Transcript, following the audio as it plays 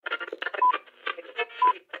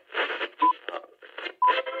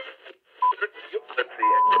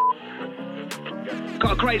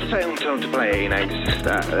got a great film to play, just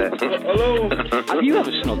Hello? Have you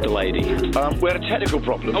ever snubbed a lady? we had a technical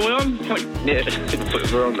problem. Are we on? Yeah,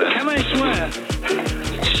 we're on there. Can I swear?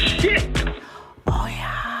 Shit!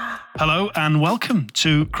 Hello and welcome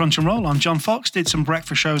to Crunch and Roll. I'm John Fox, did some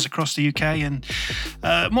breakfast shows across the UK and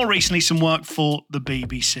more recently some work for the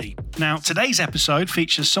BBC. Now, today's episode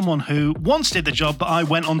features someone who once did the job that I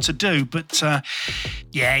went on to do, but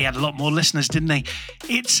he had a lot more listeners, didn't he?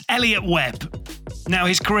 It's Elliott Webb. Now,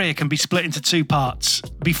 his career can be split into two parts,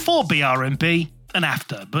 before BRMB and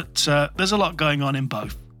after, but there's a lot going on in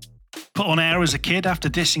both. Put on air as a kid after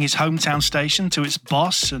dissing his hometown station to its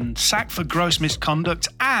boss and sacked for gross misconduct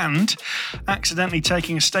and accidentally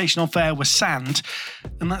taking a station off air with sand,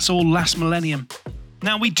 and that's all last millennium.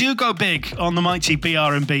 Now, we do go big on the mighty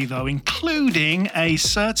BR&B though, including a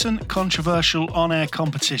certain controversial on-air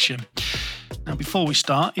competition. Now, before we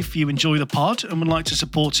start, if you enjoy the pod and would like to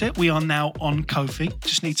support it, we are now on Ko-fi.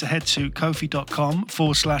 Just need to head to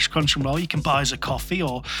ko-fi.com/crunch and roll. You can buy us a coffee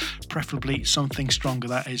or preferably something stronger.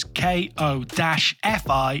 That is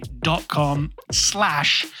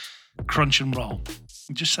ko-fi.com/crunch and roll.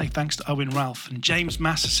 And just say thanks to Owen Ralph and James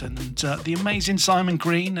Masterson and the amazing Simon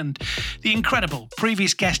Green and the incredible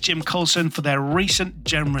previous guest Jim Coulson for their recent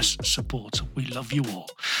generous support. We love you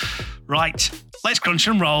all. Right, let's crunch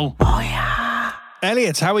and roll. Oh yeah.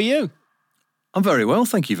 Elliott, how are you? I'm very well,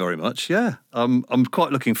 thank you very much. Yeah, I'm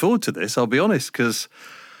quite looking forward to this, I'll be honest, because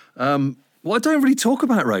I don't really talk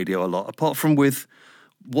about radio a lot, apart from with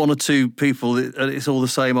one or two people, it's all the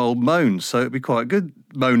same old moans, so it'd be quite good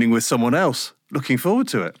moaning with someone else. Looking forward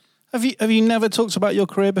to it. Have you never talked about your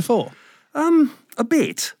career before? A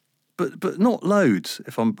bit, but not loads.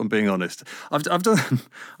 If I'm being honest, I've done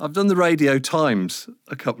the Radio Times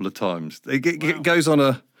a couple of times. It goes on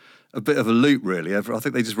a bit of a loop, really. I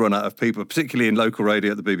think they just run out of people, particularly in local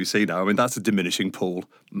radio at the BBC now. I mean, that's a diminishing pool.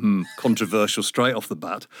 Controversial straight off the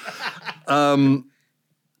bat.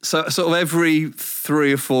 So sort of every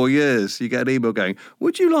 3 or 4 years, you get an email going,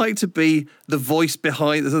 would you like to be the face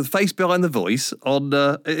behind the voice on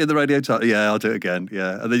in the Radio Times? Yeah, I'll do it again,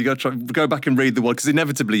 yeah. And then you got to go back and read the one, because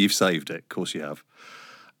inevitably you've saved it, of course you have.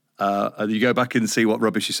 And you go back and see what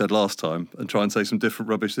rubbish you said last time and try and say some different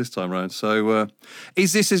rubbish this time round. So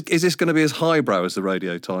is this going to be as highbrow as the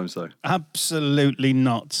Radio Times, though? Absolutely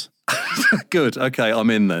not. Good, okay, I'm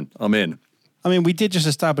in then. I'm in. I mean, we did just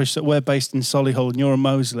establish that we're based in Solihull and you're in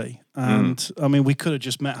Moseley. And, I mean, we could have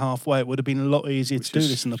just met halfway. It would have been a lot easier to do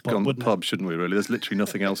this in the pub, wouldn't it? Pub, shouldn't we, really? There's literally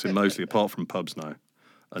nothing else in Moseley apart from pubs now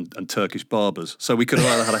and Turkish barbers. So we could have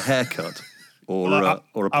either had a haircut or a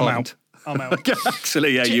pint. I'm out.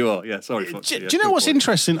 Actually, yeah, you are. Yeah, sorry. Do you know what's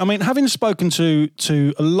interesting? I mean, having spoken to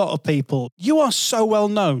a lot of people, you are so well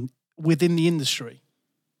known within the industry.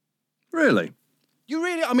 Really? You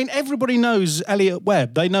really, I mean, everybody knows Elliott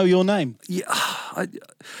Webb. They know your name. Yeah,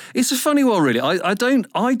 it's a funny one, really. I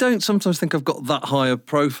don't sometimes think I've got that high a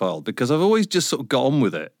profile because I've always just sort of got on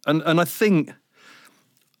with it. And I think,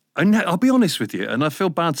 I'll be honest with you, and I feel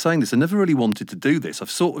bad saying this, I never really wanted to do this. I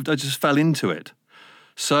just fell into it.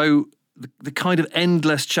 So the kind of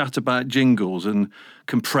endless chat about jingles and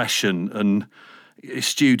compression and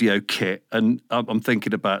studio kit, and I'm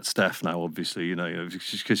thinking about Steph now, obviously,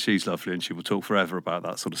 because she's lovely and she will talk forever about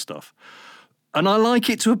that sort of stuff. And I like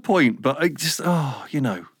it to a point, but I just,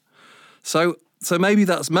 So maybe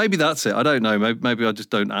that's it. I don't know. Maybe I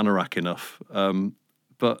just don't anorak enough.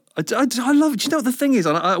 But I love it. Do you know what the thing is?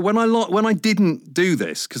 When I didn't do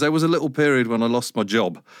this, because there was a little period when I lost my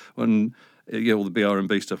job, when all the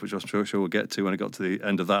BR&B stuff, which I'm sure we'll get to when I got to the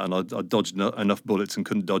end of that, and I dodged enough bullets and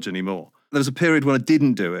couldn't dodge anymore. There was a period when I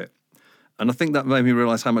didn't do it, and I think that made me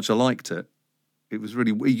realise how much I liked it. It was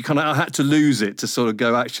really, I had to lose it to sort of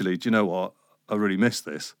go, actually, do you know what? I really miss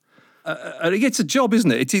this. And it's a job,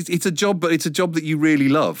 isn't it? It's a job, but it's a job that you really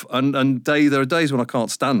love. And there are days when I can't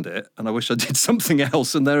stand it, and I wish I did something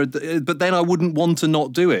else. But then I wouldn't want to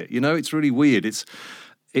not do it. It's really weird. It's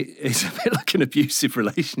a bit like an abusive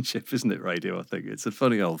relationship, isn't it, radio? I think it's a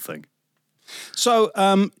funny old thing. So,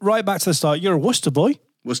 right back to the start, you're a Worcester boy.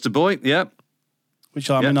 Worcester boy, yeah.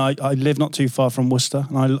 Which I mean, I live not too far from Worcester,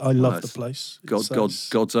 and I love the place.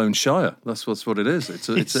 God's own shire. That's what it is.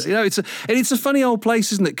 It's a funny old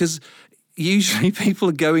place, isn't it? Because usually people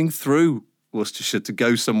are going through Worcestershire to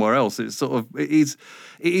go somewhere else. It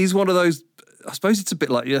is one of those. I suppose it's a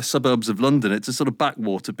bit like suburbs of London. It's a sort of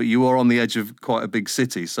backwater, but you are on the edge of quite a big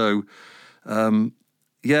city. So, and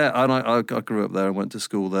I grew up there and went to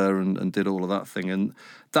school there and did all of that thing, and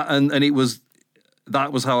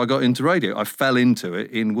that was how I got into radio. I fell into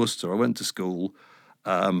it in Worcester. I went to school,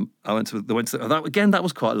 I went to that again. That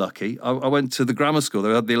was quite lucky. I went to the grammar school.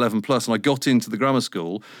 They had the 11 plus, and I got into the grammar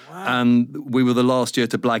school, and we were the last year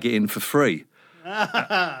to blag it in for free.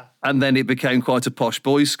 And then it became quite a posh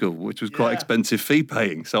boys' school, which was quite expensive fee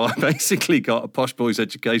paying. So I basically got a posh boys'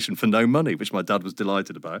 education for no money, which my dad was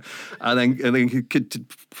delighted about, and then he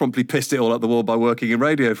promptly pissed it all up the wall by working in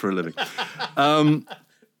radio for a living.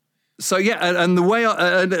 So yeah, and the way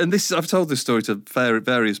I've told this story to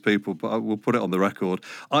various people, but I will put it on the record.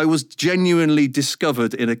 I was genuinely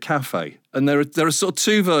discovered in a cafe, and there are sort of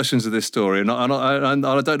two versions of this story, and I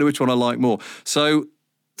don't know which one I like more. So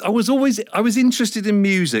I was interested in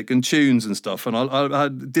music and tunes and stuff, and I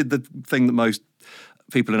did the thing that most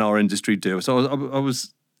people in our industry do. So I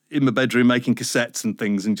was in my bedroom making cassettes and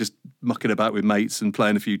things, and just mucking about with mates and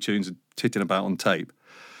playing a few tunes and titting about on tape.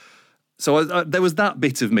 So there was that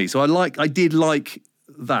bit of me. So I did like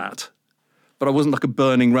that, but I wasn't like a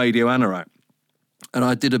burning radio anorak. And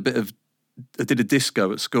I did a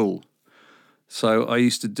disco at school. So I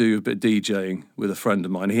used to do a bit of DJing with a friend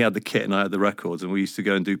of mine. He had the kit and I had the records, and we used to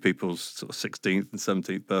go and do people's sort of 16th and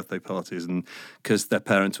 17th birthday parties. And because their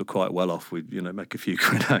parents were quite well off, we'd make a few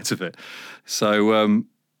quid out of it. So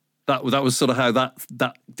that was sort of how that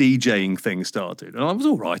DJing thing started. And I was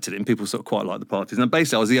all right at it, and people sort of quite liked the parties. And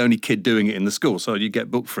basically, I was the only kid doing it in the school, so you get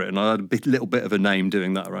booked for it. And I had a little bit of a name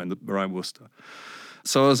doing that around Worcester.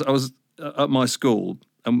 So I was at my school,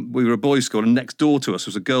 and we were a boys' school, and next door to us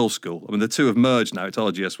was a girls' school. I mean, the two have merged now. It's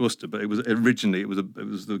RGS Worcester, but it was originally it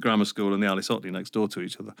was the grammar school and the Alice Otley next door to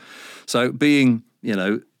each other. So being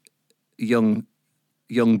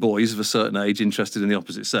young boys of a certain age interested in the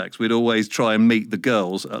opposite sex, we'd always try and meet the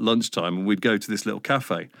girls at lunchtime, and we'd go to this little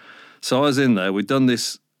cafe. So I was in there. We'd done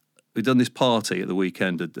this party at the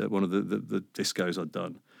weekend at one of the discos I'd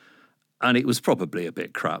done, and it was probably a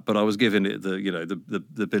bit crap, but I was giving it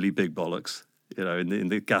the Billy Big Bollocks, in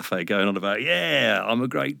the cafe, going on about, yeah, I'm a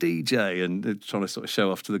great DJ, and trying to sort of show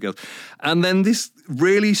off to the girls. And then this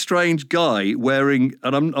really strange guy wearing,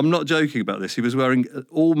 and I'm not joking about this, he was wearing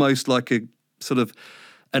almost like a sort of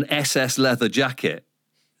an SS leather jacket,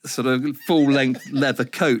 sort of full-length leather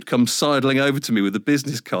coat, comes sidling over to me with a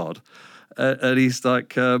business card. And he's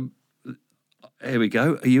like, here we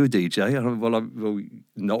go, are you a DJ? And well,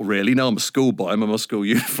 not really. No, I'm a schoolboy. I'm in my school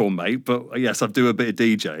uniform, mate. But yes, I do a bit of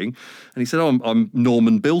DJing. And he said, I'm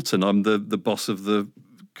Norman Bilton. I'm the boss of the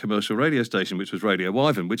commercial radio station, which was Radio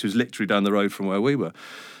Wyvern, which was literally down the road from where we were.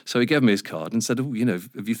 So he gave me his card and said, have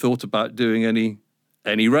you thought about doing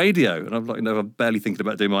any radio? And I'm like, I'm barely thinking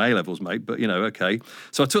about doing my A-levels, mate, but, okay.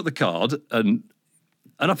 So I took the card and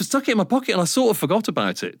I stuck it in my pocket, and I sort of forgot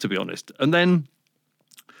about it, to be honest. And then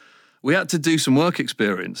we had to do some work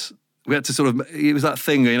experience. We had to it was that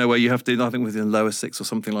thing, where you have to, I think within lower six or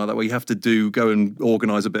something like that, where you have to go and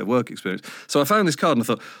organise a bit of work experience. So I found this card and I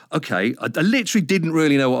thought, okay, I literally didn't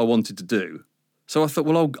really know what I wanted to do. So I thought,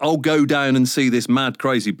 well, I'll go down and see this mad,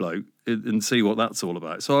 crazy bloke and see what that's all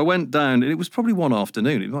about. So I went down, and it was probably one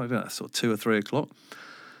afternoon. It might have been sort of 2 or 3 o'clock.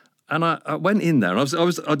 And I went in there,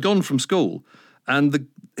 and I'd gone from school, and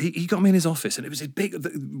he got me in his office, and it was his big.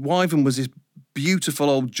 Wyvern was this beautiful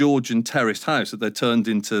old Georgian terraced house that they turned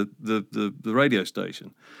into the radio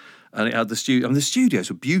station. And it had the studio. I mean, the studios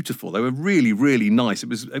were beautiful. They were really, really nice. It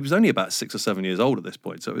was only about 6 or 7 years old at this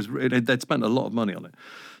point, so they'd spent a lot of money on it.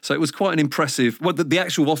 So it was quite an impressive. Well, the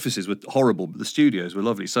actual offices were horrible, but the studios were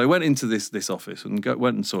lovely. So I went into this office and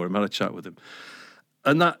went and saw him, had a chat with him,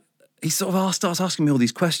 and that he sort of starts asking me all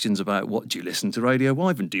these questions about, what do you listen to Radio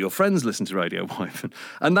Wyvern? Do your friends listen to Radio Wyvern?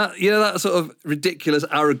 And that, that sort of ridiculous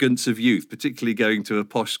arrogance of youth, particularly going to a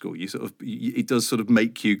posh school, it does sort of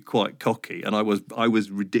make you quite cocky. And I was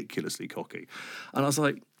ridiculously cocky. And I was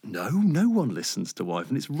like, no one listens to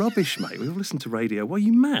Wyvern. It's rubbish, mate. We all listen to Radio. Why are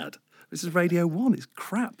you mad? This is Radio 1. It's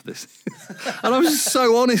crap, this. And I was just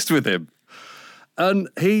so honest with him. And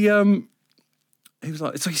he was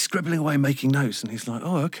like, so he's scribbling away, making notes, and he's like,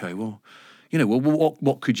 oh, okay, well,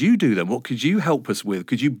 what could you do then? What could you help us with?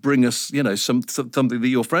 Could you bring us, something that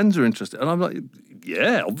your friends are interested in? And I'm like,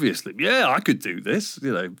 yeah, obviously. Yeah, I could do this.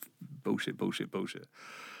 Bullshit.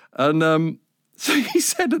 And so he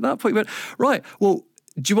said at that point, he went, right, well,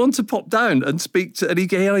 do you want to pop down and speak to, and he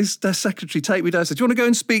had his secretary take me down and said, do you want to go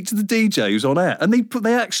and speak to the DJ who's on air? And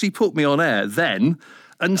they actually put me on air then,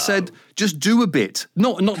 and said, just do a bit.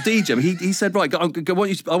 Not DJ. He said, right, I want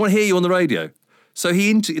to hear you on the radio. So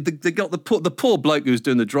they got the poor bloke who was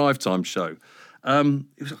doing the drive time show. It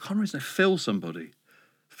was, I can't remember his name, Phil somebody.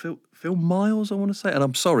 Phil Miles, I want to say. And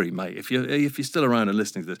I'm sorry, mate, if you're still around and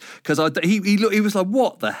listening to this, because he was like,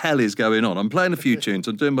 what the hell is going on? I'm playing a few tunes,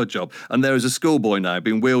 I'm doing my job, and there is a schoolboy now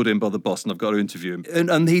being wheeled in by the boss, and I've got to interview him.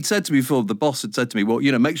 And he'd said to me before, the boss had said to me, well,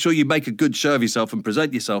 make sure you make a good show of yourself and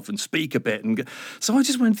present yourself and speak a bit. And so I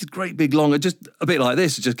just went this great big long, just a bit like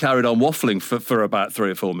this, just carried on waffling for about 3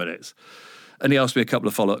 or 4 minutes. And he asked me a couple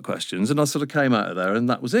of follow-up questions, and I sort of came out of there, and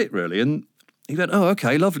that was it, really. And he went, oh,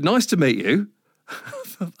 okay, lovely, nice to meet you.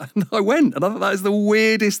 And I went, and I thought that is the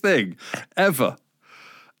weirdest thing ever.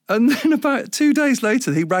 And then about 2 days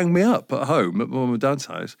later, he rang me up at home at my mum and dad's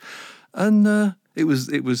house, and it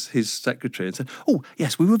was his secretary, and said, "Oh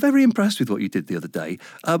yes, we were very impressed with what you did the other day.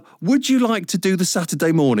 Would you like to do the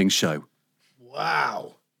Saturday morning show?"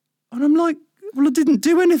 Wow. And I'm like, "Well, I didn't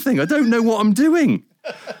do anything. I don't know what I'm doing.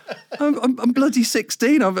 I'm bloody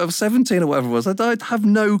 16. I'm 17 or whatever it was. I have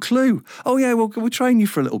no clue. Oh yeah, well, we'll train you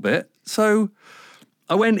for a little bit." So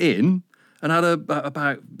I went in and had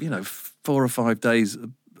about 4 or 5 days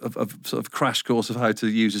of sort of crash course of how to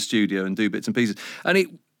use a studio and do bits and pieces. And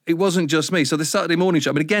it wasn't just me. So the Saturday morning show,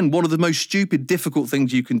 I mean, again, one of the most stupid, difficult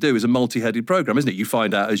things you can do is a multi-headed programme, isn't it? You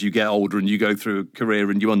find out as you get older and you go through a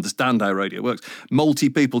career and you understand how radio works.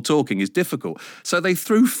 Multi-people talking is difficult. So they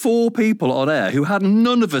threw 4 people on air who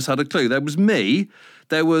none of us had a clue. There was me,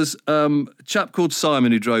 there was a chap called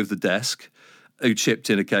Simon who drove the desk, who chipped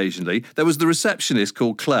in occasionally. There was the receptionist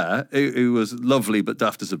called Claire, who was lovely but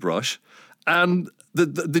daft as a brush. And one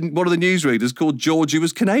of the newsreaders called George, who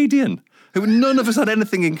was Canadian, who none of us had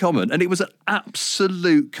anything in common. And it was an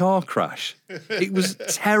absolute car crash. It was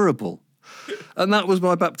terrible. And that was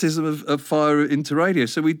my baptism of fire into radio.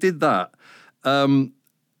 So we did that. And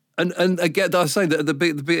again, I was saying that at the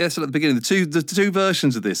beginning, the two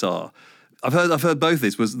versions of this are, I've heard both of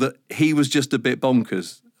this, was that he was just a bit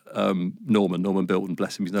bonkers. Norman Bilton,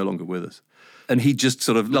 bless him, he's no longer with us. And he just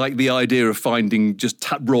sort of liked the idea of finding just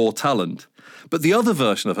raw talent. But the other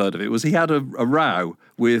version I've heard of it was he had a row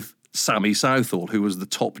with Sammy Southall, who was the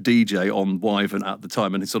top DJ on Wyvern at the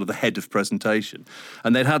time and he's sort of the head of presentation.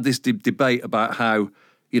 And they'd had this debate about how,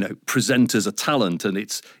 presenters are talent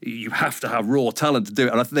and you have to have raw talent to do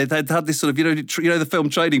it. And they'd had this sort of, the film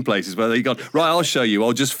Trading Places where they go, right, I'll show you,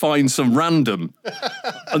 I'll just find some random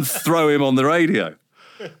and throw him on the radio.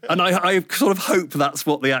 And I sort of hope that's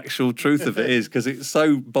what the actual truth of it is, because it's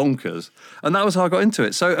so bonkers. And that was how I got into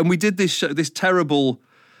it. So, and we did this show, this terrible,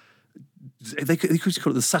 they could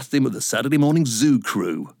call it the Saturday morning zoo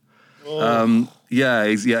crew. Oh. Yeah,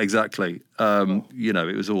 exactly.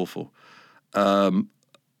 It was awful. And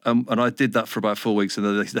I did that for about 4 weeks, and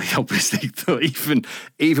then they obviously thought,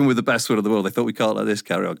 even with the best will in the world, they thought we can't let this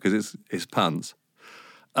carry on because it's pants.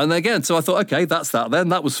 And again, so I thought, okay, that's that then.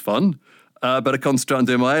 That was fun. Better concentrate on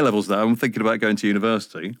doing my A-levels now. I'm thinking about going to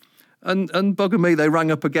university. And bugger me, they rang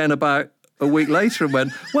up again about a week later and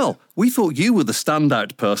went, well, we thought you were the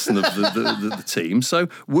standout person of the team, so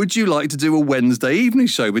would you like to do a Wednesday evening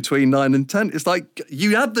show between 9 and 10? It's like,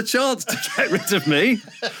 you had the chance to get rid of me.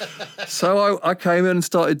 So I came in and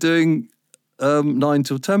started doing 9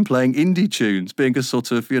 till 10, playing indie tunes, being a sort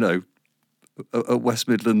of, a West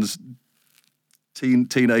Midlands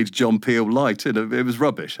teenage John Peel light. It was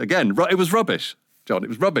rubbish. Again, it was rubbish, John. It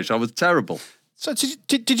was rubbish. I was terrible. So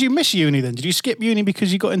did you miss uni then? Did you skip uni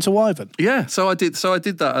because you got into Wyvern? Yeah, so I did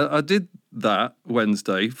that. I did that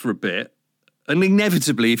Wednesday for a bit. And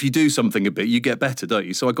inevitably, if you do something a bit, you get better, don't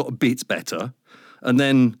you? So I got a bit better. And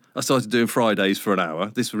then I started doing Fridays for an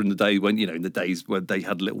hour. This was in the day when, in the days where they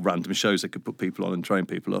had little random shows they could put people on and train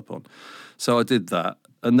people up on. So I did that.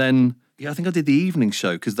 And then, I think I did the evening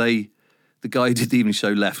show because the guy who did the evening show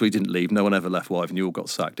left. We didn't leave. No one ever left Wyvern. You all got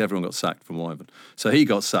sacked. Everyone got sacked from Wyvern. So he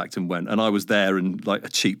got sacked and went. And I was there and like a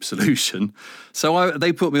cheap solution. So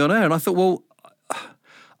they put me on air and I thought, well,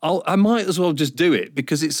 I might as well just do it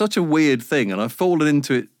because it's such a weird thing. And I've fallen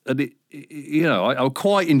into it and I'm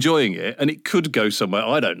quite enjoying it and it could go somewhere.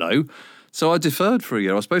 I don't know. So I deferred for a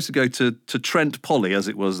year. I was supposed to go to Trent Poly, as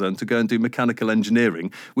it was then, to go and do mechanical engineering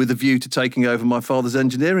with a view to taking over my father's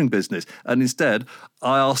engineering business. And instead,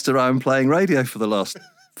 I asked around playing radio for the last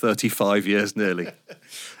 35 years nearly.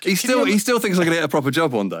 He still thinks I'm going to get a proper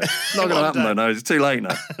job one day. It's not going to happen though, no. It's too late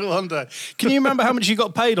now. One day. Can you remember how much you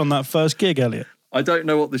got paid on that first gig, Elliott? I don't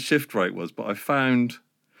know what the shift rate was, but I found...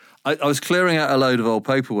 I was clearing out a load of old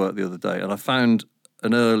paperwork the other day and I found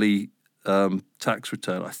an early... tax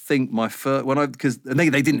return. I think my first because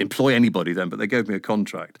they didn't employ anybody then, but they gave me a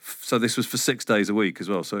contract. So this was for 6 days a week as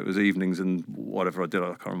well. So it was evenings and whatever I did. I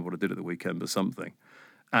can't remember what I did at the weekend, but something.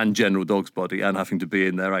 And general dog's body and having to be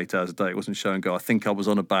in there 8 hours a day. It wasn't show and go. I think I was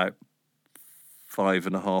on about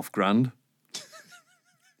 $5,500.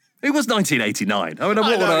 It was 1989. I mean,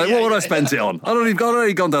 what would I spent it on? I'd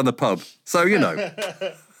already gone down the pub. So, you know.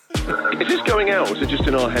 Is this going out or is it just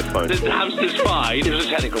in our headphones? The hamster's fine. It was a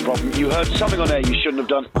technical problem. You heard something on air you shouldn't have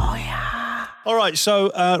done. Oh, yeah. All right,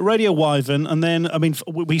 so Radio Wyvern, and then, I mean,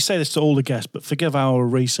 we say this to all the guests, but forgive our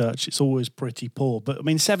research, it's always pretty poor. But, I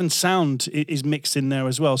mean, Seven Sound is mixed in there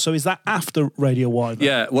as well. So is that after Radio Wyvern?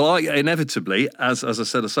 Yeah, well, inevitably, as I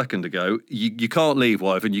said a second ago, you can't leave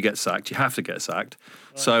Wyvern, you get sacked, you have to get sacked.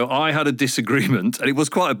 Right. So I had a disagreement, and it was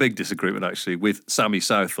quite a big disagreement, actually, with Sammy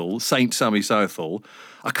Southall, Saint Sammy Southall.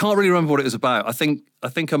 I can't really remember what it was about. I think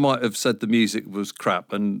I might have said the music was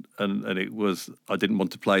crap and it was, I didn't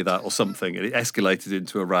want to play that or something. And it escalated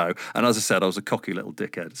into a row. And as I said, I was a cocky little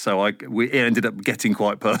dickhead. So it ended up getting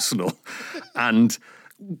quite personal. And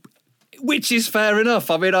which is fair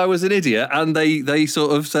enough. I mean, I was an idiot. And they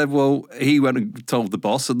sort of said, well, he went and told the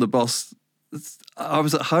boss, and the boss, I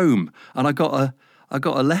was at home and I got a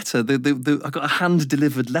letter. I got a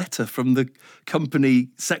hand-delivered letter from the company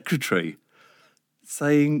secretary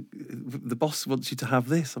saying, the boss wants you to have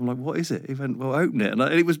this. I'm like, what is it? He went, well, open it. And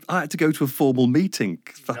I had to go to a formal meeting.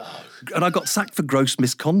 And I got sacked for gross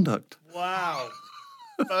misconduct. Wow.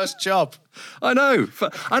 First job. I know.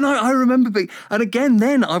 And I remember being, and again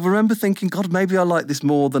then, I remember thinking, God, maybe I like this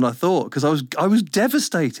more than I thought, because I was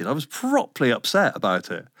devastated. I was properly upset about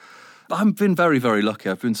it. But I've been very, very lucky.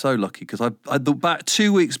 I've been so lucky, because about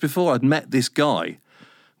 2 weeks before I'd met this guy,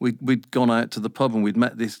 We'd gone out to the pub and we'd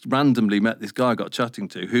randomly met this guy I got chatting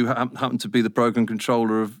to, who happened to be the programme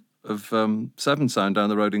controller of Seven Sound down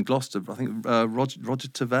the road in Gloucester, I think Roger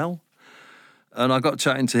Tavel. And I got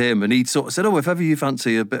chatting to him, and he sort of said, oh, if ever you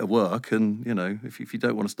fancy a bit of work, and, you know, if you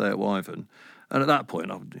don't want to stay at Wyvern. And at that point,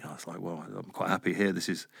 I was like, well, I'm quite happy here. This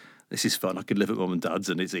is fun. I could live at Mum and Dad's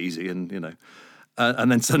and it's easy, and, you know.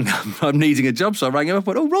 And then suddenly I'm needing a job, so I rang him up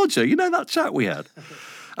and went, oh, Roger, you know that chat we had?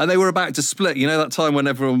 And they were about to split. You know that time when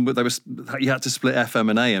you had to split FM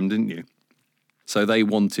and AM, didn't you? So they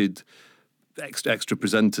wanted extra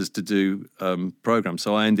presenters to do programmes.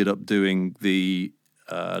 So I ended up doing the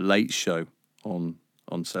late show on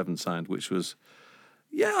Seven Sound, which was,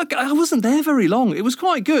 I wasn't there very long. It was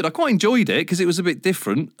quite good. I quite enjoyed it because it was a bit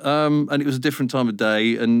different, and it was a different time of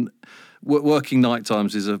day. And working night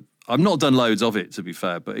times I've not done loads of it, to be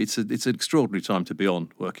fair, but it's an extraordinary time to be on,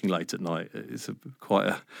 working late at night. It's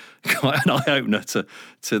quite an eye opener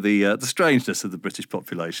to the strangeness of the British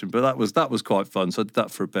population. But that was quite fun. So I did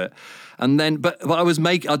that for a bit, and then but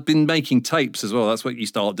I'd been making tapes as well. That's what you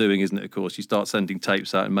start doing, isn't it? Of course, you start sending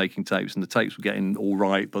tapes out and making tapes, and the tapes were getting all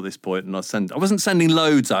right by this point. And I wasn't sending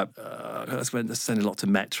loads out. I was sending a lot to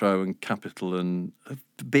Metro and Capital and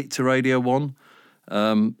a bit to Radio 1,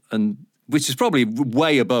 and. Which is probably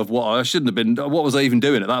way above what I shouldn't have been. What was I even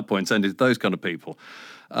doing at that point, sending to those kind of people?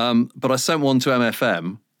 But I sent one to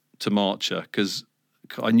MFM, to Marcher, because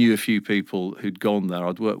I knew a few people who'd gone there.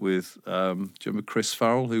 I'd worked with, do you remember Chris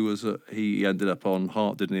Farrell, who was, he ended up on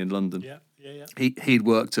Heart, didn't he, in London? Yeah. He'd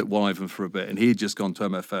worked at Wyvern for a bit, and he'd just gone to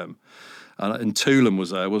MFM. And Toolham was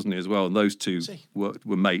there, wasn't he, as well? And those two were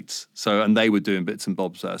mates. So, and they were doing bits and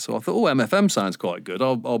bobs there. So I thought, MFM sounds quite good.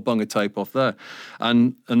 I'll bung a tape off there.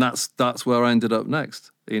 And that's where I ended up next,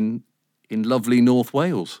 in lovely North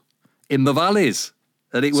Wales, in the valleys.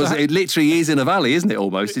 And it literally is in a valley, isn't it?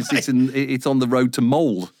 Almost. It's on the road to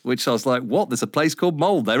Mould, which I was like, what? There's a place called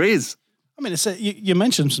Mould. There is. I mean, you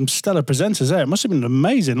mentioned some stellar presenters there. It must have been an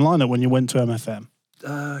amazing lineup when you went to MFM.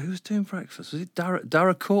 Who was doing breakfast? Was it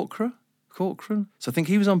Dara Corcoran? So I think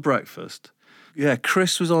he was on breakfast. Yeah,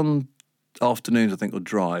 Chris was on afternoons, I think, or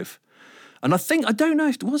drive. And I don't know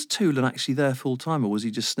if it was Toolham actually there full time, or was he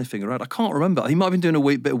just sniffing around? I can't remember. He might have been doing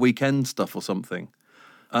a bit of weekend stuff or something.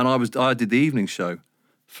 And I did the evening show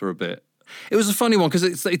for a bit. It was a funny one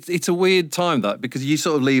because it's a weird time, that, because you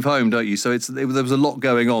sort of leave home, don't you? So there was a lot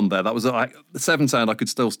going on there. That was the Seven Sound. I could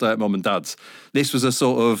still stay at Mum and Dad's. This was a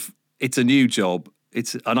sort of, it's a new job.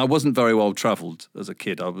 And I wasn't very well travelled as a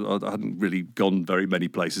kid. I hadn't really gone very many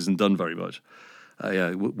places and done very much.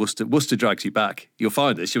 Worcester drags you back. You'll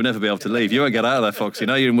find this. You'll never be able to leave. You won't get out of there, Fox. You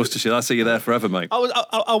know you're in Worcestershire. That's it. You're there forever, mate. I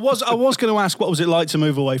was going to ask, what was it like to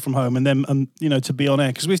move away from home and then to be on air?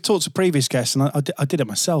 Because we've talked to previous guests, and I did it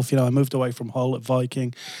myself. I moved away from Hull at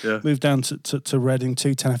Viking, moved down to Reading,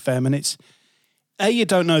 210 FM, and it's you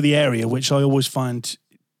don't know the area, which I always find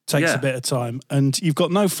takes a bit of time, and you've got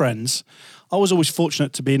no friends. I was always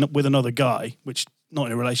fortunate to be with another guy, which not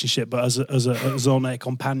in a relationship, but as an on-air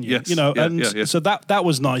companion. Yes. So that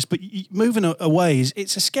was nice. But moving away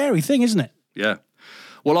it's a scary thing, isn't it? Yeah.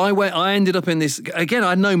 Well, I ended up in this again. I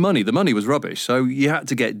had no money. The money was rubbish, so you had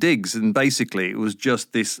to get digs, and basically it was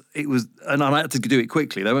just this. And I had to do it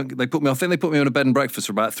quickly. They put me. I think they put me on a bed and breakfast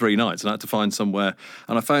for about 3 nights, and I had to find somewhere.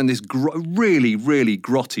 And I found this really, really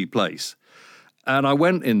grotty place. And I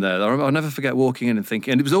went in there. I'll never forget walking in and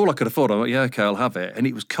thinking, and it was all I could afford. I went, yeah, okay, I'll have it. And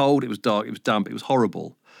it was cold. It was dark. It was damp. It was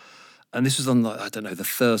horrible. And this was on, I don't know, the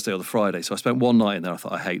Thursday or the Friday. So I spent one night in there. I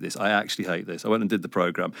thought, I hate this. I actually hate this. I went and did the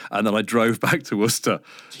programme. And then I drove back to Worcester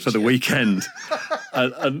for the weekend.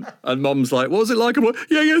 and Mum's like, what was it like? I'm like,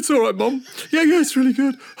 yeah, it's all right, Mum. Yeah, it's really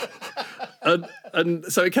good. And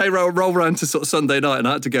so it came roll around to sort of Sunday night, and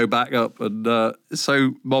I had to go back up. And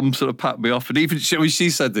so Mum sort of packed me off. And even she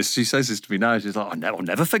said this, she says this to me now. She's like, I'll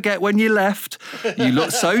never forget when you left. You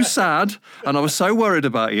looked so sad. And I was so worried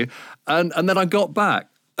about you. And then I got back.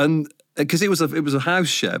 And because it was a house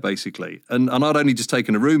share basically, and I'd only just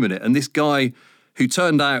taken a room in it, and this guy who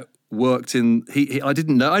turned out worked in I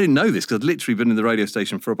didn't know this because I'd literally been in the radio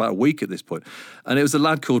station for about a week at this point, and it was a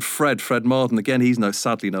lad called Fred Martin. Again, he's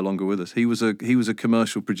sadly no longer with us. He was a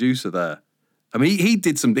commercial producer there. I mean,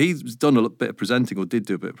 he's done a bit of presenting, or did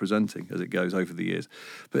do a bit of presenting as it goes over the years,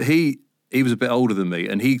 but he was a bit older than me,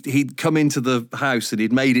 and he'd come into the house and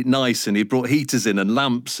he'd made it nice, and he'd brought heaters in and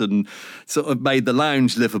lamps and sort of made the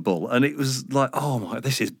lounge livable. And it was like, oh my,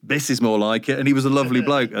 this is more like it. And he was a lovely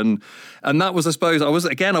bloke. And that was, I suppose, I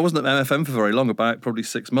wasn't at MFM for very long, about probably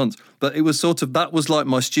 6 months. But it was sort of, that was like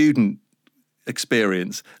my student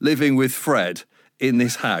experience, living with Fred in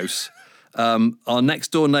this house. Our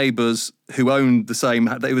next door neighbours who owned the same,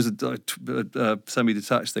 it was a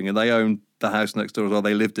semi-detached thing, and they owned the house next door as well.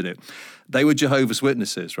 They lived in it. They were Jehovah's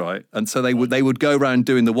Witnesses, right? And so they would go around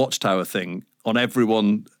doing the watchtower thing on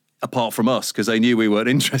everyone apart from us, because they knew we weren't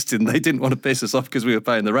interested and they didn't want to piss us off because we were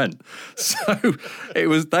paying the rent. So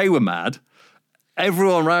they were mad.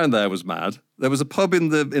 Everyone around there was mad. There was a pub in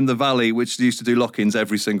the valley which used to do lock-ins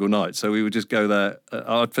every single night. So we would just go there.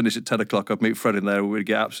 I'd finish at 10 o'clock. I'd meet Fred in there. And we'd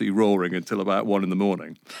get absolutely roaring until about 1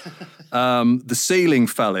 a.m. The ceiling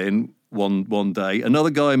fell in one day. Another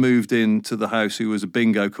guy moved into the house who was a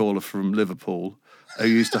bingo caller from Liverpool, who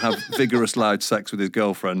used to have vigorous loud sex with his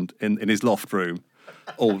girlfriend in his loft room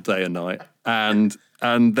all day and night. And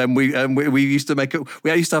then we used to have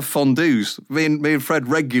fondues. Me and Fred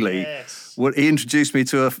regularly. Yes. He introduced me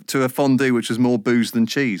to a fondue which was more booze than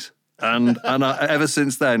cheese. And ever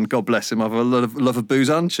since then, God bless him, I've a love of booze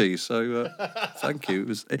and cheese. So thank you. It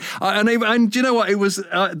was, and do you know what? It was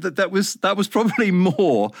that was probably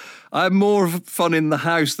more. I had more fun in the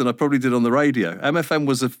house than I probably did on the radio. MFM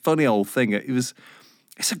was a funny old thing.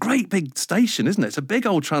 It's a great big station, isn't it? It's a big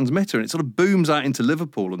old transmitter, and it sort of booms out into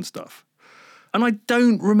Liverpool and stuff. And I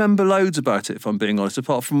don't remember loads about it, if I'm being honest.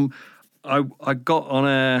 Apart from I got on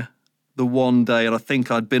air the one day, and I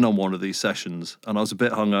think I'd been on one of these sessions, and I was a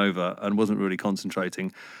bit hungover and wasn't really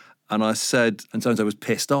concentrating, and I said, and so I was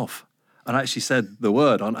pissed off, and I actually said the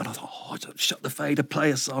word, and I thought, oh, shut the fader,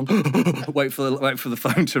 play a song, wait for the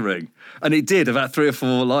phone to ring, and it did. About 3 or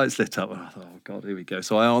 4 lights lit up, and I thought, oh God, here we go.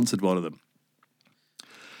 So I answered one of them,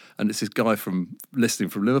 and it's this guy listening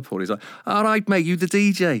from Liverpool. He's like, all right, mate, you the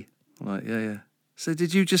DJ? I'm like, yeah. So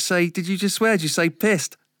did you just swear? Did you say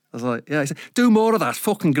pissed? I was like, yeah. He said, do more of that,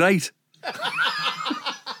 fucking great.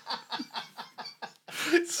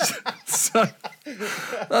 So,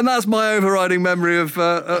 and that's my overriding memory of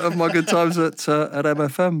my good times at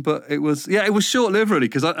MFM. But it was short-lived really,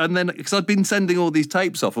 because I'd been sending all these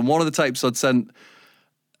tapes off, and one of the tapes I'd sent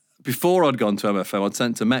before I'd gone to MFM, I'd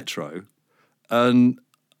sent to Metro, and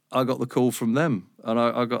I got the call from them, and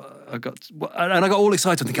I got all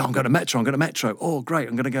excited, thinking, I'm going to Metro. Oh, great,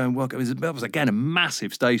 I'm going to go and work. It was again a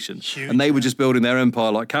massive station. Huge, and they were just building their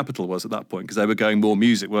empire like Capital was at that point, because they were going more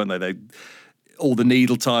music, weren't they? All the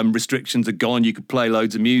needle time restrictions are gone. You could play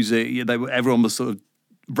loads of music. Everyone was sort of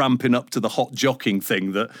ramping up to the hot jocking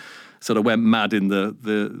thing that sort of went mad in the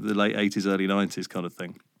late 80s, early 90s kind of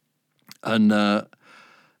thing. And I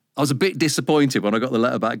was a bit disappointed when I got the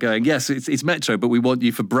letter back going, yes, it's Metro, but we want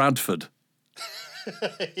you for Bradford.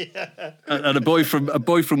 Yeah. And a boy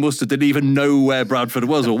from Worcester didn't even know where Bradford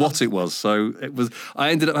was or what it was. So I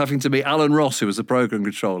ended up having to meet Alan Ross, who was the programme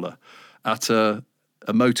controller, at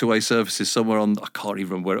a motorway services somewhere on, I can't even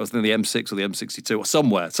remember where it was, in the M6 or the M62 or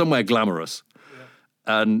somewhere glamorous.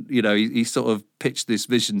 Yeah. And, he sort of pitched this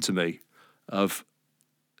vision to me of,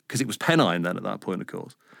 because it was Pennine then at that point, of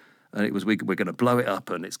course. And it was, we're going to blow it up,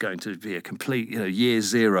 and it's going to be a complete, year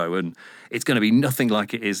zero, and it's going to be nothing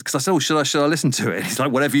like it is. Because I said, oh, should I listen to it? And he's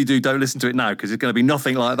like, whatever you do, don't listen to it now, because it's going to be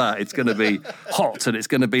nothing like that. It's going to be hot, and it's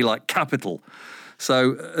going to be like Capital.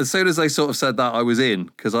 So as soon as they sort of said that, I was in,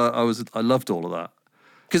 because I loved all of that.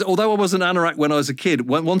 Because although I was an anorak when I was a kid,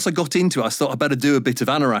 once I got into it, I thought I better do a bit of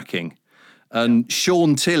anoraking. And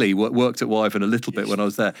Sean Tilley worked at Wyvern a little bit when I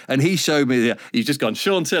was there. And he showed me, you've just gone,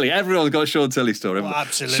 Sean Tilley. Everyone's got a Sean Tilley story. Well,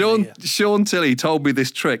 absolutely. Sean Tilley told me this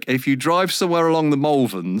trick. If you drive somewhere along the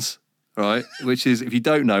Malverns, right, which is, if you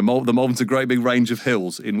don't know, the Malvern's a great big range of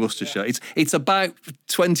hills in Worcestershire. Yeah. It's about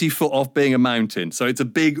 20 foot off being a mountain. So it's a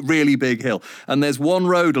big, really big hill. And there's one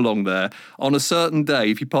road along there. On a certain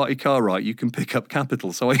day, if you park your car right, you can pick up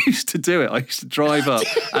Capital. So I used to do it. I used to drive up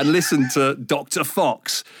and listen to Dr.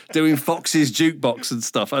 Fox doing Fox's jukebox and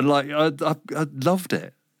stuff. And like, I loved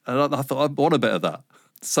it. And I thought, I want a bit of that.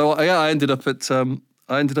 So I ended up at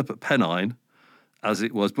Pennine, as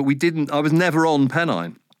it was. But I was never on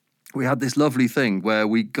Pennine. We had this lovely thing where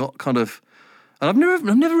we got kind of, and I've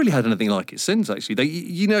never really had anything like it since. Actually,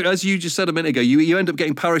 you know, as you just said a minute ago, you end up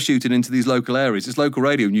getting parachuted into these local areas. It's local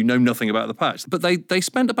radio, and you know nothing about the patch. But they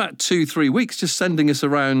spent about 2-3 weeks just sending us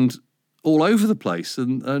around all over the place,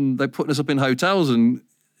 and they putting us up in hotels. And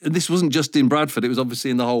this wasn't just in Bradford; it was obviously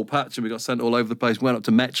in the whole patch, and we got sent all over the place. Went up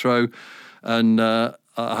to Metro, and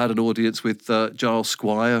I had an audience with Giles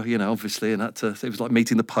Squire, you know, obviously, and it was like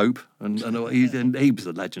meeting the Pope, and he was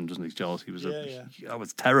a legend, wasn't he, Giles? He was I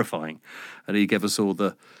was terrifying, and he gave us all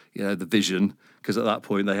the vision, because at that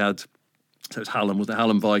point they had, so it was Hallam, wasn't it?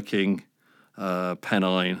 Hallam Viking,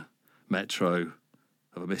 Pennine, Metro,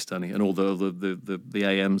 have I missed any? And all the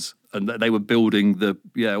AMs, and they were building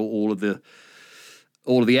all of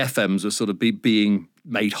the FMs were sort of being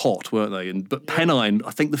made hot, weren't they? But Pennine, I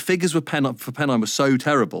think the figures for Pennine were so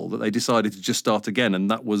terrible that they decided to just start again, and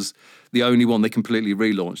that was the only one they completely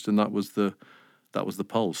relaunched, and that was the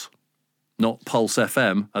Pulse, not Pulse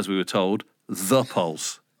FM as we were told, the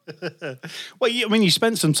Pulse. Well, you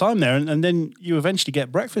spent some time there, and then you eventually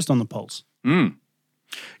get breakfast on the Pulse.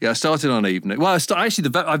 Yeah, I started on evening. Well, actually,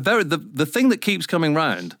 the thing that keeps coming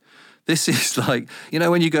round. This is like, you know,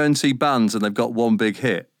 when you go and see bands and they've got one big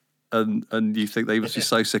hit, and you think they must be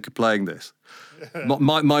so sick of playing this.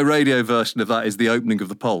 My radio version of that is the opening of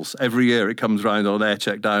the Pulse. Every year it comes round on Air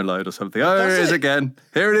Check Download or something. Oh, here it is again.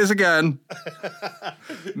 Here it is again.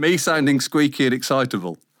 Me sounding squeaky and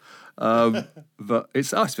excitable. But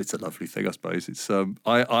it's a lovely thing, I suppose. It's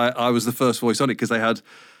I was the first voice on it because they had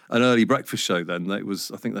an early breakfast show then.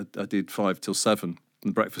 I think I did 5 till 7.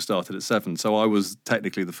 And breakfast started at 7, so I was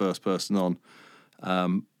technically the first person on,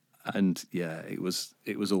 and yeah, it was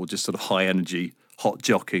all just sort of high energy, hot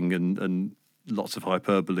jocking, and lots of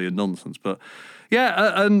hyperbole and nonsense. But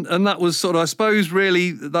yeah, and that was sort of, I suppose, really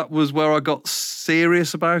that was where I got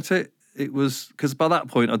serious about it. It was because by that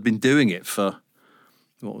point I'd been doing it for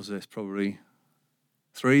probably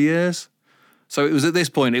 3 years. So it was at this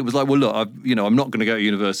point it was like, well, look, I'm not going to go to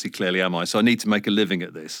university, clearly, am I? So I need to make a living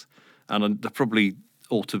at this, and I probably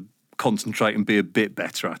ought to concentrate and be a bit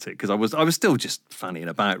better at it, because I was still just fannying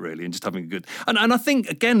about really and just having a good, and I think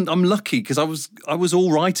again I'm lucky because I was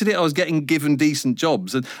all right at it. I was getting given decent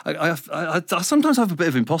jobs, and I sometimes have a bit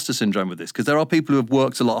of imposter syndrome with this, because there are people who have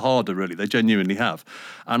worked a lot harder, really, they genuinely have,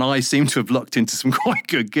 and I seem to have lucked into some quite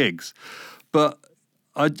good gigs, but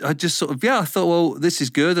I just sort of I thought, well, this is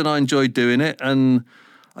good, and I enjoyed doing it, and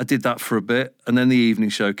I did that for a bit, and then the evening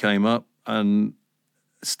show came up, and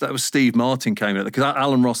that was Steve Martin came in, because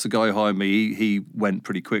Alan Ross, the guy who hired me, he went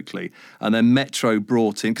pretty quickly. And then Metro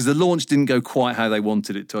brought in, because the launch didn't go quite how they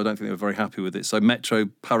wanted it to. I don't think they were very happy with it. So Metro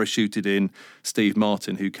parachuted in Steve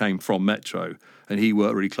Martin, who came from Metro, and he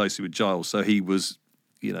worked really closely with Giles. So he was,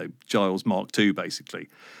 Giles Mark II, basically.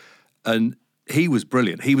 And he was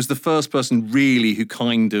brilliant. He was the first person really who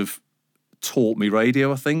kind of taught me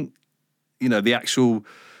radio, I think. The actual...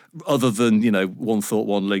 Other than, one thought,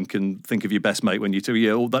 one link, and think of your best mate when you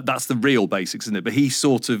that's the real basics, isn't it? But he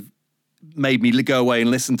sort of made me go away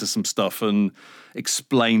and listen to some stuff and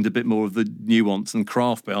explained a bit more of the nuance and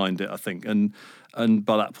craft behind it, I think. And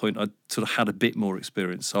by that point, I sort of had a bit more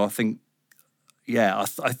experience. So I think, I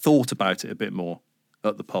thought about it a bit more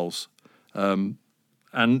at the Pulse. And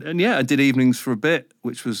I did evenings for a bit,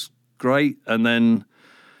 which was great. And then...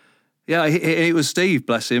 yeah, it was Steve,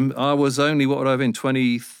 bless him. I was only,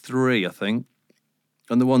 23, I think.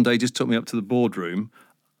 And the one day just took me up to the boardroom,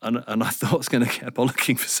 and I thought I was going to get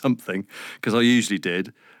bollocking for something, because I usually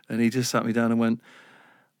did. And he just sat me down and went,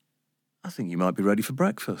 I think you might be ready for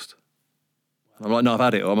breakfast. And I'm like, no, I've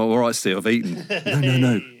had it. I'm all right, Steve, I've eaten.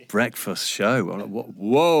 No, breakfast show. I'm like,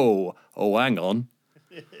 whoa, oh, hang on.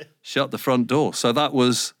 Shut the front door. So that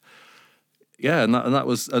was... yeah, and that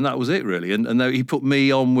was it really, and he put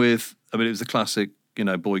me on with. I mean, it was the classic,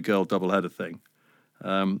 boy girl doubleheader thing,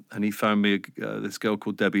 And he found me this girl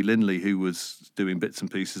called Debbie Linley, who was doing bits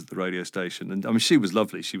and pieces at the radio station. And I mean, she was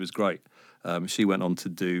lovely. She was great. She went on to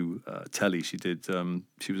do telly. She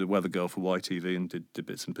was a weather girl for YTV and did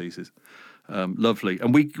bits and pieces. Lovely.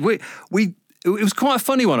 And it was quite a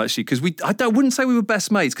funny one, actually, because I wouldn't say we were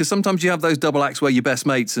best mates, because sometimes you have those double acts where you're best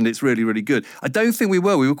mates and it's really, really good. I don't think we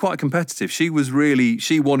were. We were quite competitive. She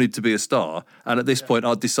wanted to be a star. And at this point,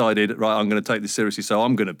 I'd decided, right, I'm going to take this seriously, so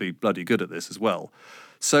I'm going to be bloody good at this as well.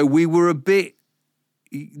 So we were a bit,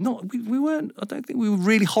 we weren't, I don't think we were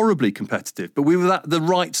really horribly competitive, but we were the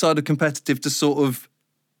right side of competitive to sort of,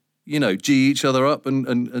 G each other up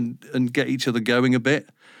and get each other going a bit.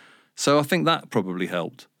 So I think that probably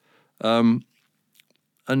helped.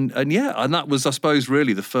 And that was, I suppose,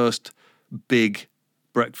 really the first big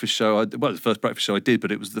breakfast show. The first breakfast show I did,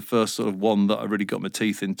 but it was the first sort of one that I really got my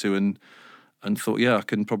teeth into and thought, yeah, I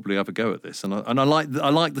can probably have a go at this. And I like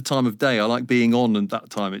the time of day. I like being on at that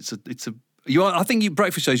time. I think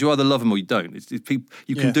breakfast shows, you either love them or you don't.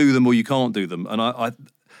 You can do them or you can't do them. And I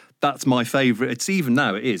that's my favourite. It's even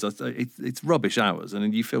now. It is. It's rubbish hours,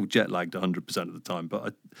 and you feel jet lagged 100% of the time.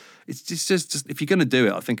 But it's just if you're going to do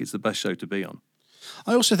it, I think it's the best show to be on.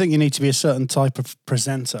 I also think you need to be a certain type of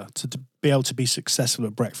presenter to be able to be successful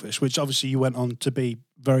at breakfast, which obviously you went on to be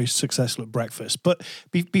very successful at breakfast. But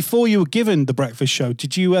before you were given the breakfast show,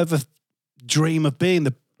 did you ever dream of being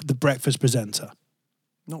the breakfast presenter?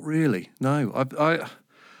 Not really. No.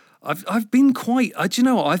 I've been quite. Do you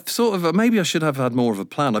know what? I've sort of maybe I should have had more of a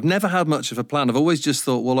plan. I've never had much of a plan. I've always just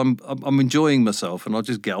thought, well, I'm enjoying myself, and I'll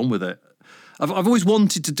just get on with it. I've always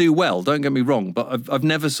wanted to do well. Don't get me wrong, but I've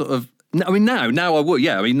never sort of. I mean, now I would.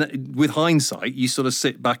 Yeah, I mean, with hindsight, you sort of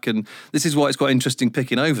sit back, and this is why it's quite interesting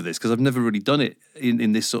picking over this, because I've never really done it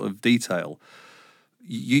in this sort of detail.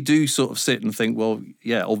 You do sort of sit and think, well,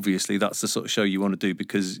 yeah, obviously that's the sort of show you want to do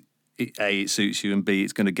because A, it suits you, and B,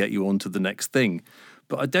 it's going to get you on to the next thing.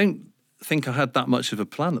 But I don't think I had that much of a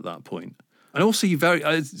plan at that point. And also, you're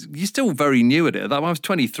still very new at it. I was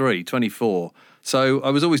 23, 24. So I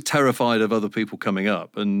was always terrified of other people coming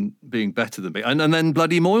up and being better than me. And then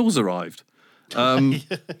bloody Moyles arrived. And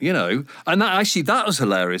that was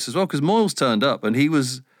hilarious as well, because Moyles turned up and he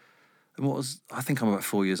was, I think I'm about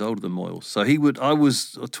 4 years older than Moyles. So I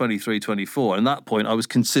was 23, 24. And at that point, I was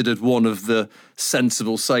considered one of the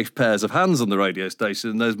sensible, safe pairs of hands on the radio station.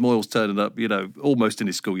 And there's Moyles turning up, almost in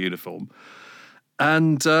his school uniform.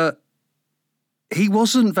 And he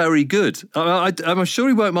wasn't very good. I'm sure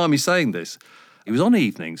he won't mind me saying this. He was on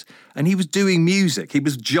evenings and he was doing music. He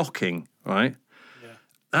was jockeying, right? Yeah.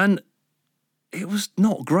 And it was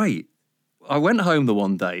not great. I went home the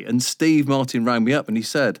one day and Steve Martin rang me up and he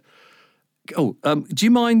said, do you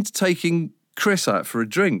mind taking Chris out for a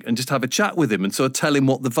drink and just have a chat with him and sort of tell him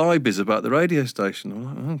what the vibe is about the radio station?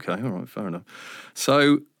 I'm like, okay, all right, fair enough.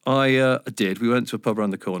 So I did. We went to a pub around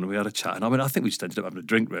the corner. We had a chat. And I think we just ended up having a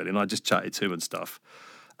drink, really. And I just chatted to him and stuff.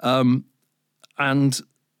 And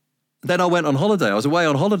then I went on holiday. I was away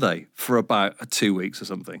on holiday for about 2 weeks or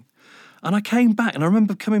something. And I came back, and I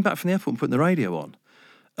remember coming back from the airport and putting the radio on.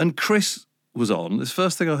 And Chris was on. This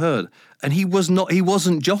first thing I heard. And he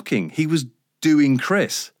wasn't jockeying. He was doing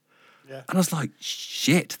Chris. Yeah. And I was like,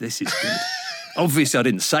 shit, this is good. Obviously, I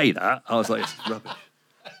didn't say that. I was like, it's rubbish.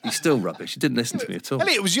 He's still rubbish. He didn't listen to me at all.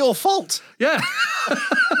 Elliott, it was your fault. Yeah.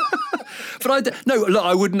 But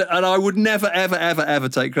I wouldn't, and I would never, ever, ever, ever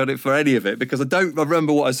take credit for any of it because I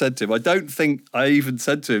remember what I said to him. I don't think I even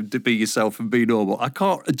said to him to be yourself and be normal. I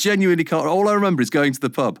genuinely can't. All I remember is going to the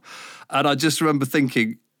pub, and I just remember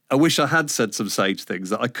thinking, I wish I had said some sage things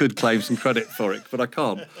that I could claim some credit for it, but I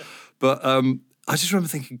can't. But I just remember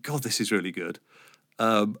thinking, God, this is really good.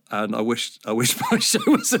 And I wish my show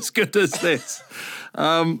was as good as this.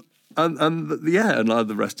 And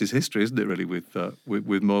the rest is history, isn't it? Really, with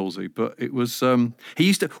Moylesy. But it was he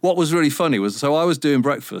used to. What was really funny was, so I was doing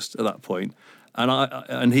breakfast at that point,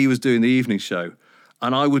 and he was doing the evening show,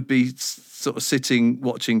 and I would be sort of sitting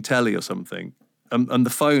watching telly or something, and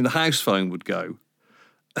the house phone would go,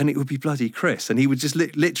 and it would be bloody Chris, and he would just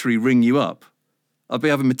literally ring you up. I'd be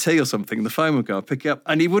having my tea or something, and the phone would go, I'd pick it up,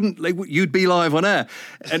 and he wouldn't. You'd be live on air,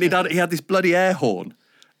 and he had this bloody air horn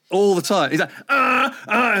all the time. He's like,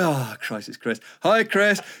 oh Christ, it's Chris. Hi,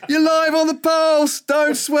 Chris. You're live on the Pulse.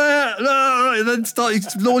 Don't swear. And then start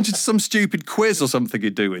launching some stupid quiz or something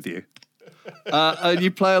he'd do with you, and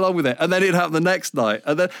you play along with it. And then it'd happen the next night,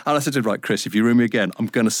 and I said to him, right, Chris, if you ring me again, I'm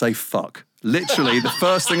going to say fuck. Literally, the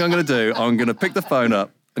first thing I'm going to do, I'm going to pick the phone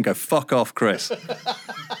up and go, fuck off, Chris.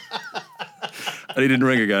 And he didn't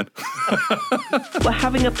ring again. We're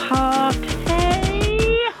having a party.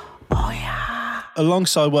 Oh, yeah.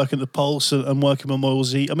 alongside working at the Pulse and working with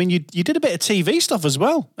Moylesy, I mean, you did a bit of TV stuff as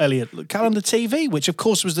well, Elliott. Calendar TV, which of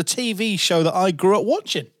course was the TV show that I grew up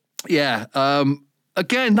watching. Yeah.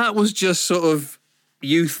 Again, that was just sort of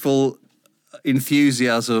youthful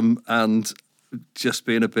enthusiasm and just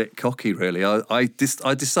being a bit cocky, really. I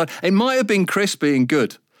decided it might have been Chris being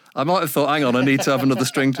good. I might have thought, hang on, I need to have another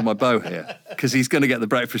string to my bow here because he's going to get the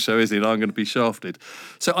breakfast show, isn't he? And I'm going to be shafted.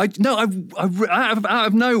 So out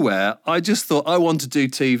of nowhere, I just thought I want to do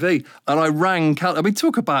TV, and I rang.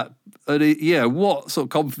 Talk about what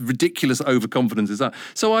sort of ridiculous overconfidence is that?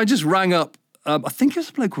 So I just rang up. I think it was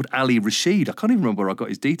a bloke called Ali Rashid. I can't even remember where I got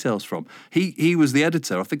his details from. He was the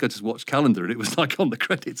editor. I think I just watched Calendar and it was like on the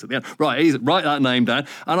credits at the end. Right, write that name down.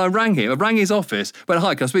 And I rang him. I rang his office. Went,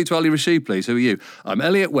 hi, can I speak to Ali Rashid, please? Who are you? I'm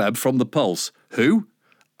Elliott Webb from The Pulse. Who?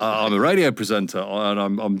 I'm a radio presenter and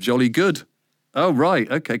I'm jolly good. Oh,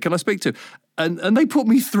 right. Okay. Can I speak to? And they put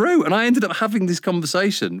me through and I ended up having this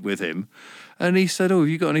conversation with him. And he said, oh, have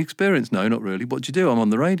you got any experience? No, not really. What do you do? I'm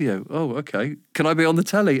on the radio. Oh, okay. Can I be on the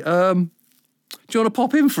telly? Do you want to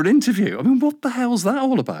pop in for an interview? I mean, what the hell's that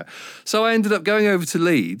all about? So I ended up going over to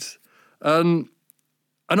Leeds, and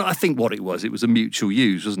I think what it was a mutual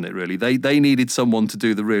use, wasn't it, really? They needed someone to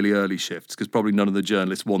do the really early shifts because probably none of the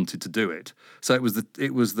journalists wanted to do it. So it was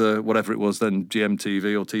the whatever it was then,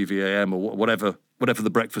 GMTV or TVAM or whatever the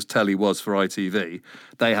breakfast telly was for ITV,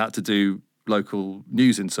 they had to do local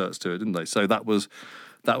news inserts to it, didn't they? So that was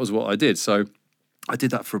what I did. So I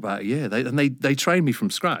did that for about a year. They trained me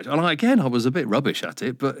from scratch. And I was a bit rubbish at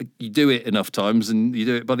it, but you do it enough times and you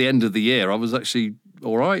do it by the end of the year. I was actually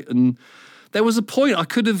all right. And there was a point I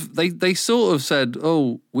could have, they sort of said,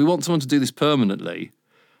 oh, we want someone to do this permanently.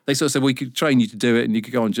 They sort of said, we could train you to do it and you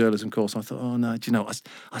could go on journalism course. And I thought, oh no, do you know,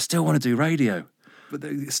 I still want to do radio. But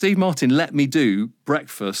Steve Martin let me do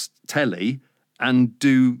breakfast telly and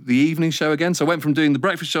do the evening show again. So I went from doing the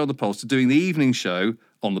breakfast show on the Pulse to doing the evening show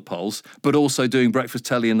on the Pulse, but also doing breakfast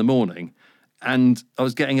telly in the morning. And I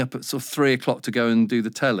was getting up at sort of 3 o'clock to go and do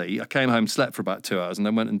the telly. I came home, slept for about 2 hours, and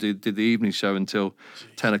then went and did the evening show until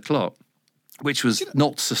 10 o'clock, which was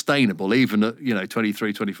not sustainable, even at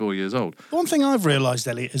 23, 24 years old. One thing I've realised,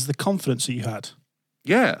 Elliott, is the confidence that you had.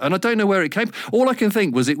 Yeah, and I don't know where it came. All I can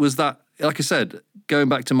think was it was that, like I said, going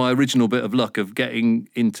back to my original bit of luck of getting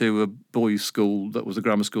into a boys' school that was a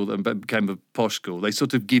grammar school that became a posh school. They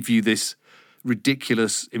sort of give you this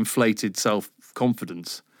ridiculous, inflated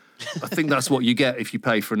self-confidence. I think that's what you get if you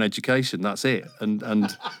pay for an education. That's it, and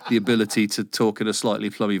the ability to talk in a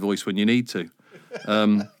slightly plummy voice when you need to.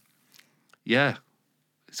 Yeah,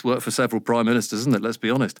 it's worked for several prime ministers, isn't it? Let's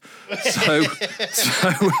be honest. I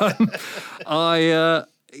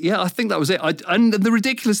think that was it. And the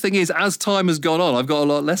ridiculous thing is, as time has gone on, I've got a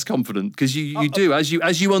lot less confident because you do as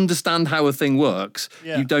you understand how a thing works.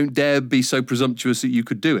 Yeah. You don't dare be so presumptuous that you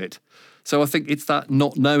could do it. So I think it's that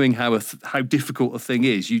not knowing how difficult a thing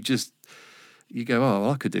is. You go, oh,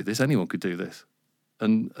 well, I could do this. Anyone could do this,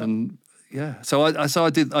 and yeah. So I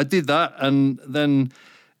did that, and then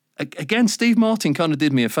again, Steve Martin kind of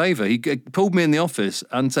did me a favour. He pulled me in the office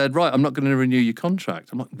and said, right, I'm not going to renew your contract.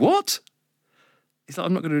 I'm like, what? He's like,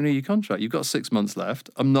 I'm not going to renew your contract. You've got 6 months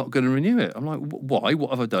left. I'm not going to renew it. I'm like, why?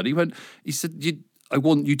 What have I done? He said, I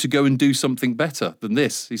want you to go and do something better than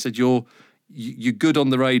this. He said, you're good on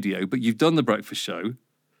the radio, but you've done the breakfast show.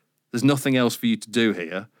 There's nothing else for you to do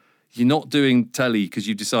here. You're not doing telly because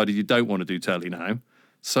you've decided you don't want to do telly now.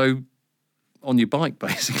 So on your bike,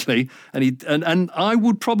 basically. And I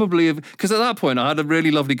would probably have, because at that point I had a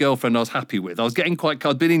really lovely girlfriend I was happy with. I'd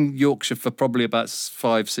been in Yorkshire for probably about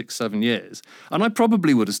 5, 6, 7 years, and I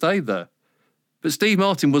probably would have stayed there. But Steve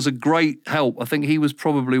Martin was a great help. I think he was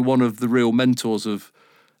probably one of the real mentors of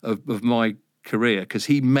my career, because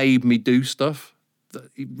he made me do stuff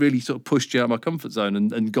that he really sort of pushed you out of my comfort zone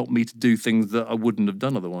and got me to do things that I wouldn't have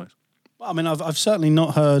done otherwise. Well, I mean, I've certainly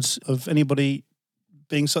not heard of anybody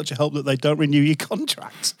being such a help that they don't renew your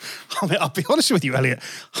contract. I mean, I'll be honest with you, Elliott,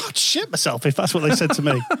 I'd shit myself if that's what they said to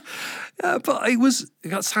me. Yeah, but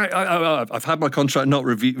I've had my contract not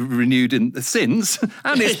renewed since,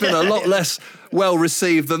 and it's been a lot less well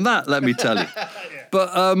received than that, let me tell you. Yeah.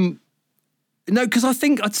 But no, because I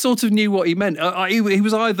think I sort of knew what he meant. He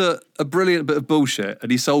was either a brilliant bit of bullshit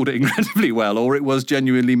and he sold it incredibly well, or it was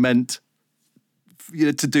genuinely meant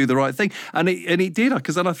to do the right thing. And he did,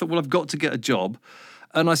 because then I thought, well, I've got to get a job.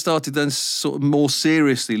 And I started then sort of more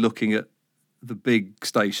seriously looking at the big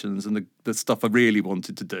stations and the stuff I really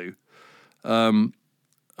wanted to do. And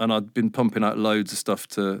I'd been pumping out loads of stuff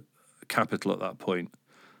to Capital at that point.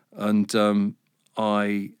 And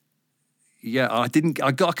I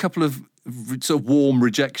got a couple of sort of warm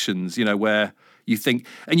rejections, you know, where you think,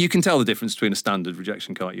 and you can tell the difference between a standard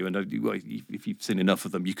rejection, can't you? And if you've seen enough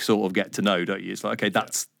of them, you sort of get to know, don't you? It's like, okay,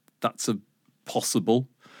 that's a possible,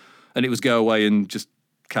 and it was go away and just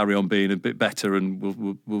carry on being a bit better, and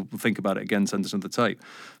we'll think about it again, send us another tape.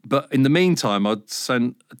 But in the meantime, I'd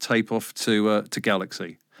sent a tape off to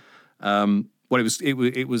Galaxy. Well,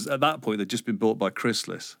 it was at that point they'd just been bought by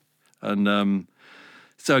Chrysalis, and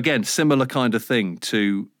so again, similar kind of thing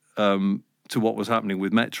to what was happening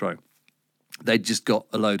with Metro. They'd just got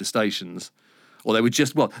a load of stations, or they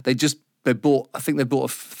bought. I think they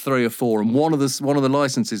bought 3 or 4, and one of the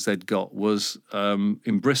licenses they'd got was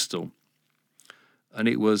in Bristol. And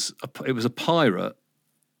it was a pirate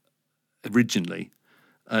originally,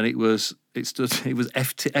 and it was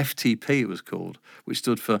FTP. It was called, which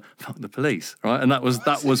stood for Fuck the Police, right? And that was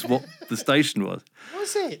what the station was.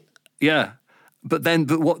 Was it? Yeah, but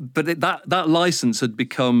that license had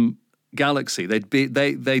become Galaxy. They'd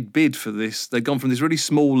bid for this. They'd gone from this really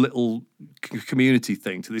small little community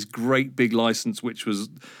thing to this great big license, which was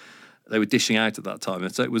they were dishing out at that time.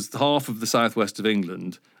 And so it was half of the southwest of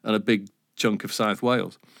England and a big chunk of South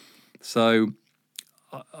Wales. So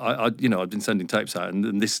I'd been sending tapes out,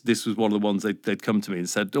 and this was one of the ones they'd come to me and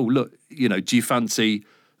said, "Oh, look, you know, do you fancy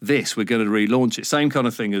this? We're going to relaunch it. Same kind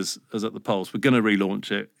of thing as at the Pulse. We're going to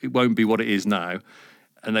relaunch it. It won't be what it is now."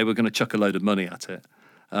 And they were going to chuck a load of money at it.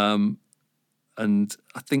 And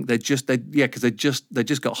I think because they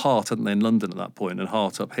just got Heart, hadn't they, in London at that point, and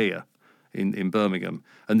Heart up here in Birmingham.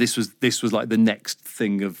 And this was like the next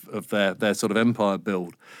thing of their sort of empire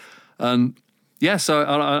build. So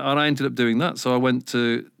I ended up doing that. So I went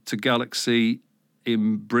to Galaxy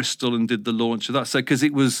in Bristol and did the launch of that. So because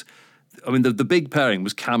it was, I mean, the big pairing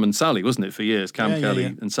was Cam and Sally, wasn't it, for years? Cam Kelly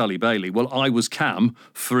and Sally Bailey. Well, I was Cam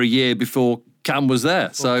for a year before Cam was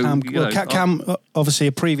there. So Cam, obviously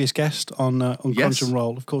a previous guest on Crunch and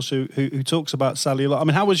Roll, of course, who talks about Sally a lot. I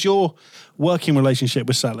mean, how was your working relationship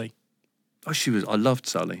with Sally? Oh, I loved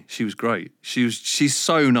Sally. She was great. She's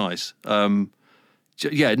so nice. As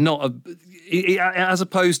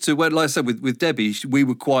opposed to when, like I said, with Debbie, we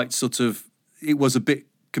were quite sort of, it was a bit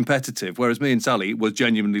competitive, whereas me and Sally was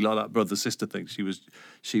genuinely like that brother-sister thing. She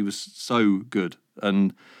was so good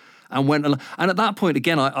and at that point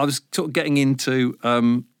again, I was sort of getting into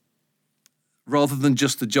rather than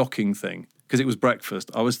just the jockeying thing, because it was breakfast.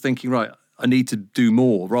 I was thinking, right, I need to do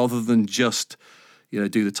more rather than just, you know,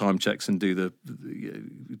 do the time checks and do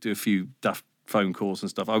a few daft phone calls and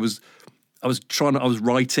stuff. I was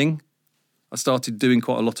writing. I started doing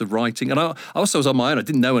quite a lot of writing. And I also was on my own. I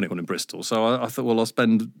didn't know anyone in Bristol. So I thought, well, I'll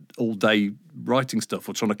spend all day writing stuff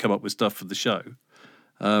or trying to come up with stuff for the show.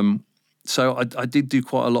 So I did do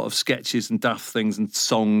quite a lot of sketches and daft things and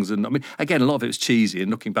songs. And I mean, again, a lot of it was cheesy.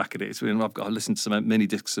 And looking back at it, I listened to some mini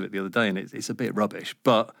discs of it the other day, and it's a bit rubbish.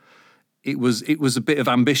 But it was a bit of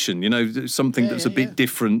ambition, you know, something that's a bit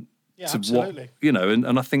different to absolutely. What, you know,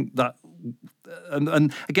 and I think that...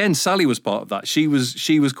 And again, Sally was part of that. She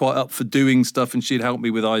was quite up for doing stuff, and she'd help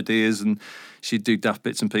me with ideas, and she'd do daft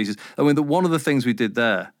bits and pieces. I mean, one of the things we did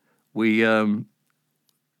there, they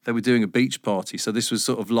were doing a beach party. So this was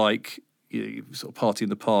sort of like, you know, sort of party in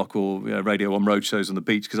the park, or, you know, Radio 1 road shows on the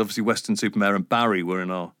beach, because obviously Western Supermare and Barry were in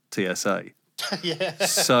our TSA. Yeah.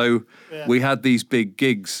 So we had these big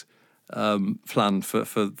gigs planned for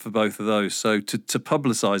both of those. So to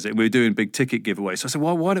publicise it, we were doing big ticket giveaways. So I said,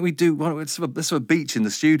 well, why don't we let's have a beach in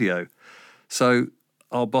the studio? So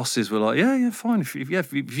our bosses were like, yeah, fine. If you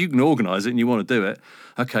can organise it and you want to do it,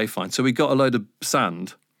 okay, fine. So we got a load of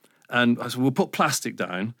sand, and I said, we'll put plastic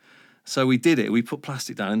down. So we did it. We put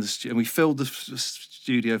plastic down in the studio, and we filled the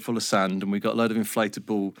studio full of sand, and we got a load of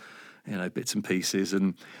inflatable, you know, bits and pieces,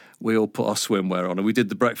 and we all put our swimwear on, and we did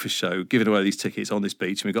the breakfast show, giving away these tickets on this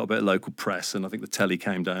beach, and we got a bit of local press, and I think the telly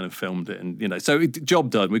came down and filmed it, and, you know, so job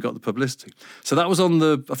done. We got the publicity. So that was on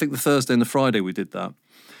I think the Thursday and the Friday we did that.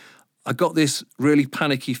 I got this really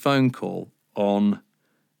panicky phone call on,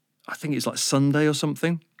 I think it's like Sunday or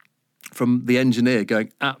something, from the engineer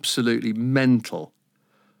going absolutely mental,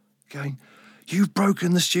 going, "You've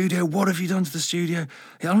broken the studio. What have you done to the studio?"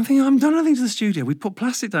 Yeah, I haven't done anything to the studio. We put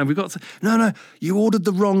plastic down. No, you ordered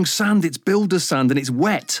the wrong sand. It's builder's sand and it's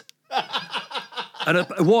wet. And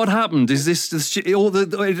what had happened is it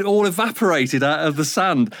all evaporated out of the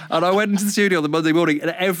sand. And I went into the studio on the Monday morning and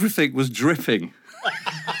everything was dripping.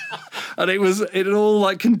 And it had all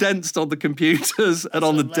like condensed on the computers and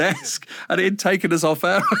on the desk. And it had taken us off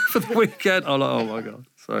air for the weekend. I'm like, oh my God.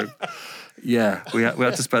 So... yeah, we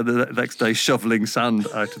had to spend the next day shoveling sand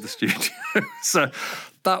out of the studio. So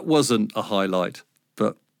that wasn't a highlight,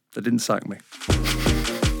 but they didn't sack me.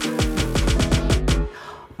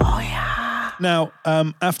 Oh, yeah. Now,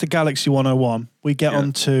 after Galaxy 101, we get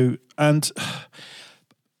on to, and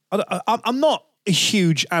I'm not a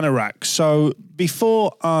huge anorak, so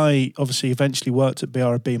before I obviously eventually worked at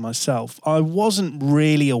BRB myself, I wasn't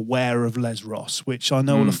really aware of Les Ross, which I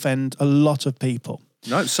know will offend a lot of people.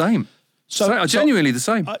 No, same. Genuinely the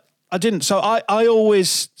same. I didn't. So I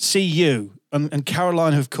always see you, and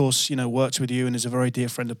Caroline, who of course, works with you and is a very dear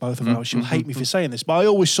friend of both of ours. She'll hate me for saying this, but I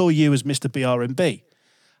always saw you as Mr. BRB.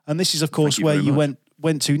 And this is, of course, where you went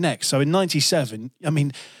to next. So in 97, I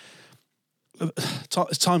mean,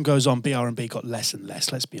 as time goes on, BR&B got less and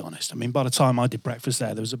less, let's be honest. I mean, by the time I did breakfast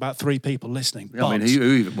there was about 3 people listening. Yeah, I mean,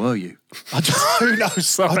 who even were you? Who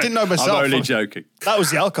knows? I didn't know myself. I'm only joking. That was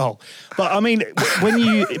the alcohol. But I mean,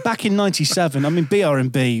 back in 97, I mean,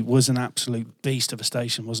 BR&B was an absolute beast of a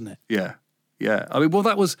station, wasn't it? Yeah. I mean, well,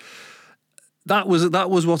 that was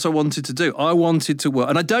what I wanted to do. I wanted to work,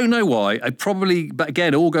 and I don't know why. But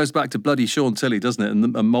again, it all goes back to bloody Sean Tilley, doesn't it?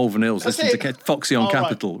 And Malvern Hills, listening to Foxy on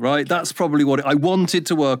Capital, right? That's probably what I wanted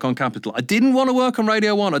to work on Capital. I didn't want to work on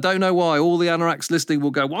Radio 1. I don't know why. All the anoraks listening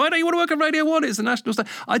will go, why don't you want to work on Radio 1? It's the national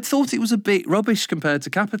station. I thought it was a bit rubbish compared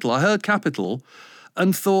to Capital. I heard Capital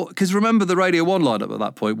and thought, because remember the Radio 1 lineup at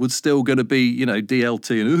that point was still going to be,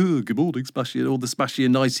 DLT and good morning, Spashy, and all the Spashy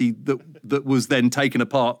and Nicey that was then taken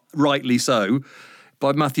apart, rightly so,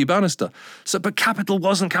 by Matthew Bannister. So, but Capital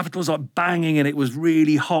was like banging and it was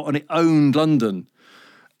really hot and it owned London.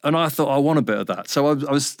 And I thought, I want a bit of that. So I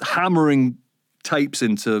was hammering tapes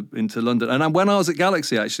into London. And when I was at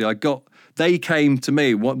Galaxy, actually, they came to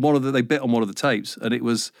me, they bit on one of the tapes, and it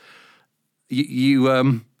was, you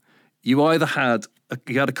either had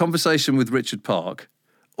a conversation with Richard Park,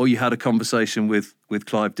 or you had a conversation with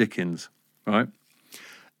Clive Dickens, right?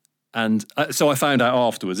 And so I found out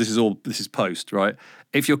afterwards. This is post, right?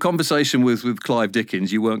 If your conversation was with Clive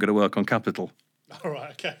Dickens, you weren't going to work on Capital. All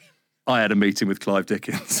right, okay. I had a meeting with Clive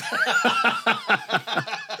Dickens,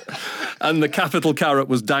 and the Capital carrot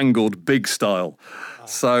was dangled big style.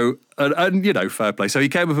 So, and fair play. So he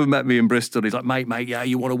came up and met me in Bristol. He's like, mate, yeah,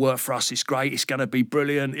 you want to work for us? It's great. It's going to be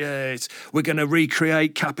brilliant. Yeah, we're going to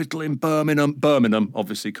recreate Capital in Birmingham. Birmingham,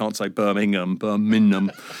 obviously, can't say Birmingham. But then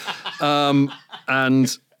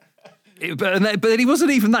he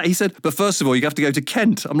wasn't even that. He said, but first of all, you have to go to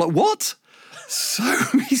Kent. I'm like, what? So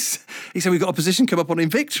he said, we've got a position come up on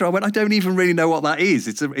Invicta. I went, I don't even really know what that is.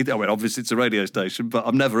 Obviously it's a radio station, but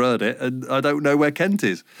I've never heard it, and I don't know where Kent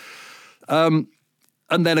is.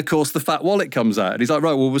 And then, of course, the Fat Wallet comes out. And he's like,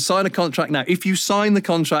 right, well, we'll sign a contract now. If you sign the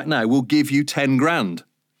contract now, we'll give you 10 grand.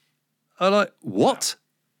 I'm like, what?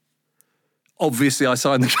 Obviously, I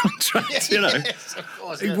signed the contract, Yes, of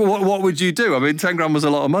course, yeah. What would you do? I mean, 10 grand was a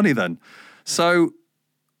lot of money then. So,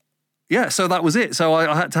 so that was it. So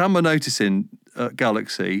I had to have my notice in at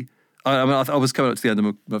Galaxy. I was coming up to the end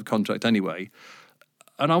of my contract anyway.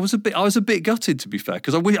 And I was a bit gutted, to be fair,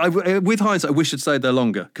 because with hindsight, I wish I'd stayed there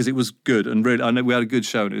longer, because it was good and really, I know we had a good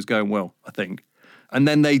show and it was going well, I think. And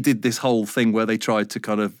then they did this whole thing where they tried to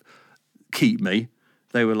kind of keep me.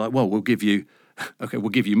 They were like, well, we'll give you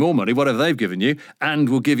more money, whatever they've given you, and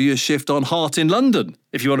we'll give you a shift on Heart in London,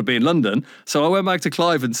 if you want to be in London. So I went back to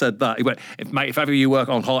Clive and said that. He went, if ever you work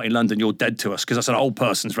on Heart in London, you're dead to us, because that's an old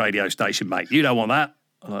person's radio station, mate. You don't want that.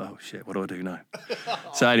 Oh, shit, what do I do now?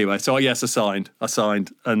 So anyway, I signed,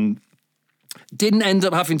 and didn't end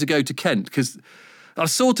up having to go to Kent, because I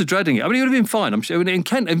was sort of dreading it. I mean, it would have been fine. I'm sure in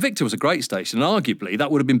Kent, Invicta was a great station, and arguably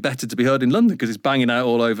that would have been better to be heard in London, because it's banging out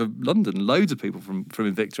all over London. Loads of people from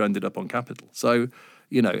Invicta ended up on Capital. So,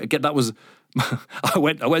 again, that was... I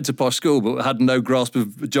went to posh school, but had no grasp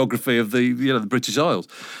of geography of the British Isles.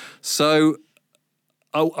 So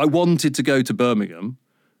I wanted to go to Birmingham,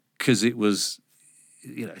 because it was...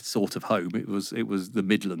 sort of home. It was the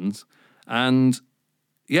Midlands, and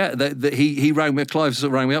he rang me. Clive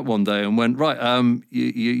rang me up one day and went, right,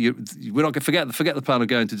 we're not going to forget the plan of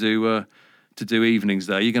going to do evenings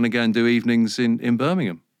there. You're going to go and do evenings in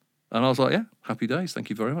Birmingham, and I was like, yeah, happy days, thank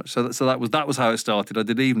you very much. So that was how it started. I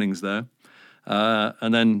did evenings there,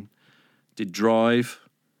 and then did Drive.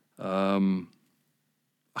 I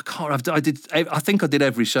think I did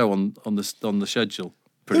every show on the schedule.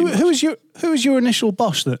 Who was your initial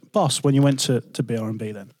boss when you went to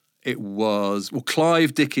BR&B then? It was,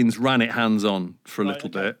 Clive Dickens ran it hands-on for a little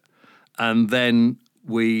bit. And then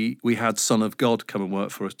we had Son of God come and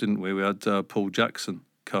work for us, didn't we? We had Paul Jackson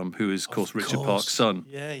come, who is, of course, Richard Park's son.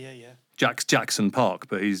 Yeah. Jackson Park,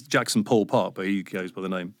 but he's Jackson Paul Park, but he goes by the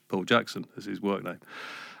name Paul Jackson as his work name.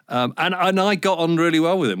 And I got on really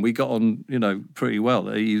well with him. We got on, pretty well.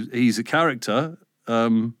 He's a character.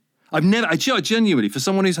 I genuinely, for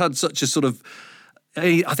someone who's had such a sort of,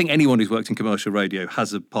 I think anyone who's worked in commercial radio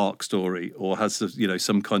has a Park story or has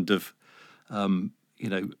some kind of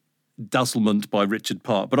dazzlement by Richard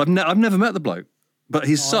Park. But I've never met the bloke. But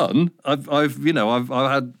his son, I've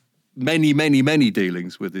had many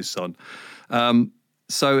dealings with his son.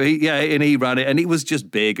 So he ran it, and it was just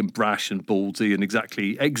big and brash and ballsy and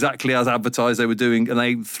exactly as advertised they were doing, and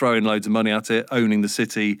they throwing loads of money at it, owning the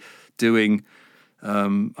city, doing.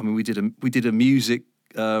 We did a music.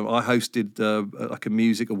 I hosted like a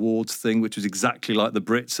music awards thing, which was exactly like the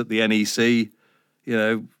Brits at the NEC.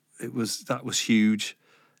 That was huge.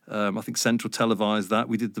 I think Central televised that.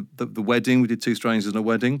 We did the wedding. We did Two Strangers and a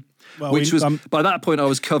Wedding, which was by that point I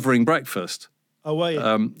was covering breakfast. Oh, were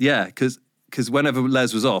you? Yeah, because whenever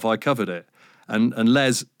Les was off, I covered it, and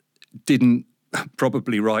Les didn't,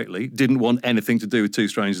 probably rightly, didn't want anything to do with Two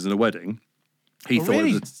Strangers and a Wedding. He thought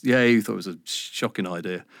it was a shocking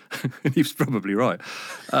idea. He was probably right.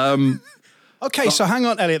 Okay, so hang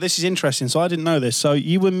on, Elliot. This is interesting. So I didn't know this. So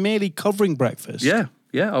you were merely covering breakfast? Yeah,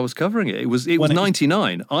 I was covering it. It was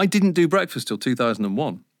 99. I didn't do breakfast till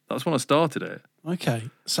 2001. That's when I started it. Okay,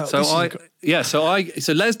 so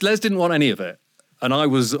Les didn't want any of it, and I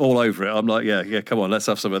was all over it. I'm like, yeah, come on, let's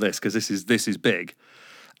have some of this because this is big,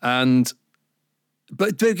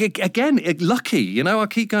 But again, lucky, I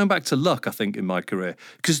keep going back to luck, I think, in my career,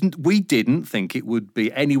 because we didn't think it would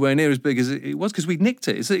be anywhere near as big as it was because we nicked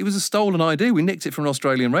it. It was a stolen idea. We nicked it from an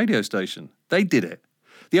Australian radio station. They did it.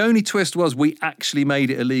 The only twist was we actually made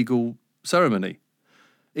it a legal ceremony.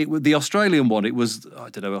 The Australian one, it was, I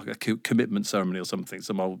don't know, like a commitment ceremony or something,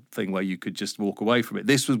 some old thing where you could just walk away from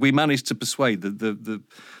it. We managed to persuade the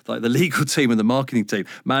legal team and the marketing team,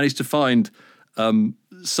 managed to find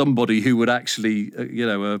somebody who would actually,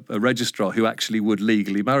 a registrar who actually would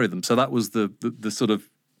legally marry them. So that was the sort of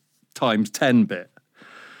times 10 bit.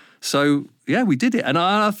 So, yeah, we did it. And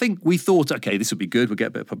I think we thought, okay, this would be good, we'll get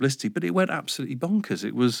a bit of publicity, but it went absolutely bonkers.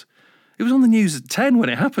 It was on the news at 10 when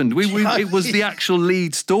it happened. It was the actual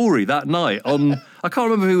lead story that night on, I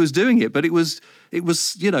can't remember who was doing it, but it was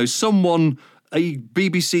someone, a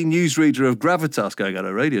BBC newsreader of gravitas going at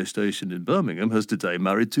a radio station in Birmingham has today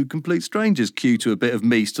married two complete strangers. Cue to a bit of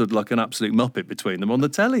me stood like an absolute muppet between them on the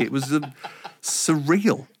telly. It was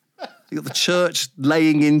surreal. You got the church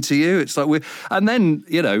laying into you. It's like and then,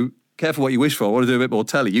 careful what you wish for. I want to do a bit more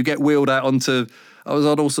telly. You get wheeled out onto, I was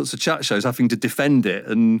on all sorts of chat shows having to defend it,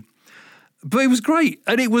 but it was great.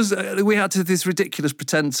 And it was, we had this ridiculous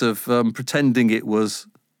pretense of pretending it was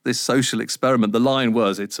this social experiment. The line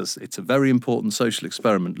was, it's a very important social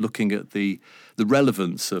experiment looking at the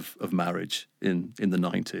relevance of marriage in the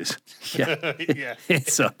 90s. Yeah. Yeah.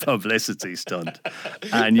 It's a publicity stunt.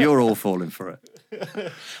 And you're all falling for it.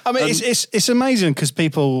 I mean, it's amazing because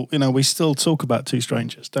people, we still talk about Two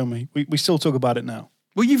Strangers, don't we? We still talk about it now.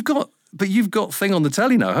 Well, you've got thing on the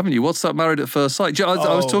telly now, haven't you? What's that Married at First Sight? I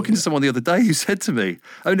was talking to someone the other day who said to me,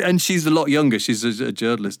 and she's a lot younger. She's a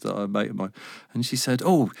journalist, a mate of mine, and she said,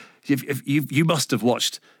 "Oh, you must have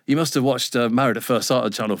watched Married at First Sight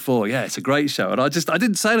on Channel 4. Yeah, it's a great show." And I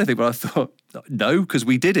didn't say anything, but I thought, no, because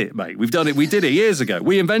we did it, mate. We've done it. We did it years ago.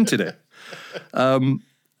 We invented it, and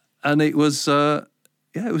it was.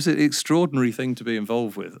 It was an extraordinary thing to be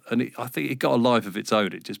involved with, and I think it got a life of its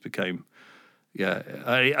own. It just became. Yeah,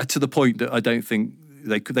 to the point that I don't think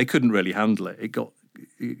they couldn't really handle it. It got,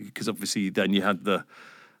 because obviously then you had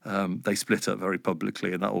they split up very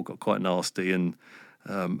publicly, and that all got quite nasty. And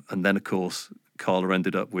then of course Carla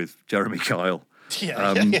ended up with Jeremy Kyle.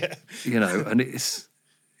 Yeah. And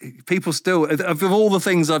people still, of all the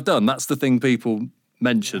things I've done, that's the thing people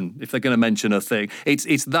mention if they're going to mention a thing.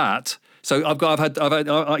 It's that. So I've had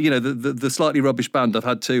the slightly rubbish band. I've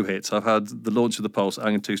had 2 hits. I've had the launch of the Pulse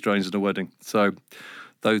and Two Strangers and a Wedding. So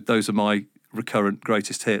those are my recurrent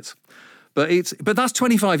greatest hits. But that's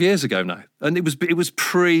 25 years ago now, and it was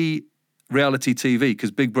pre-reality TV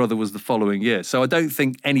because Big Brother was the following year. So I don't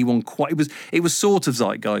think anyone quite. It was sort of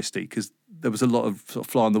zeitgeisty because there was a lot of sort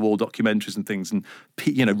of fly on the wall documentaries and things, and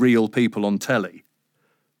real people on telly,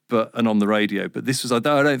 and on the radio. But this was I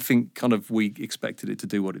don't think kind of we expected it to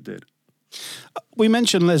do what it did. We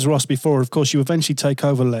mentioned Les Ross before. Of course, you eventually take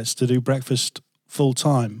over Les to do breakfast full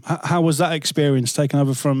time. How was that experience taking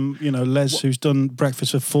over from Les, who's done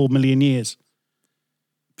breakfast for 4 million years?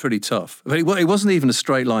 Pretty tough. But it wasn't even a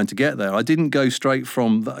straight line to get there. I didn't go straight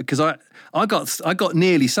from that because I got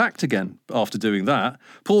nearly sacked again after doing that.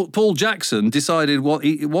 Paul Jackson decided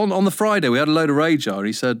on the Friday we had a load of rage hour.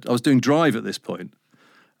 He said I was doing Drive at this point,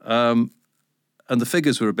 and the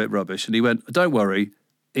figures were a bit rubbish. And he went, "Don't worry.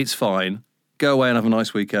 It's fine. Go away and have a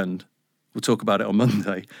nice weekend. We'll talk about it on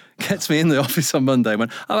Monday." Gets me in the office on Monday and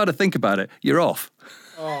went, "I've had to think about it. You're off."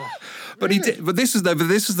 Oh, But he did. But this is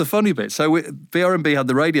the funny bit. So BRB had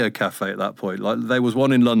the radio cafe at that point. Like there was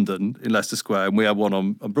one in London in Leicester Square, and we had one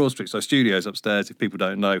on Broad Street. So studios upstairs. If people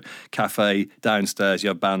don't know, cafe downstairs. You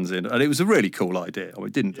have bands in, and it was a really cool idea. I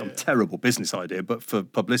mean, a terrible business idea, but for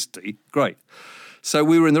publicity, great. So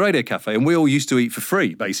we were in the radio cafe, and we all used to eat for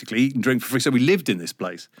free, basically, eat and drink for free. So we lived in this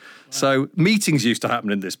place. Wow. So meetings used to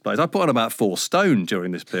happen in this place. I put on about 4 stone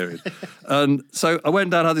during this period. And so I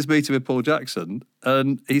went down, had this meeting with Paul Jackson,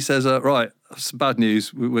 and he says, right, some bad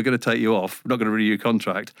news. We're going to take you off. We're not going to renew your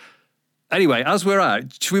contract. Anyway, as we're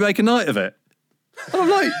out, should we make a night of it? And I'm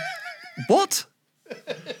like, what?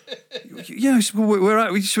 We're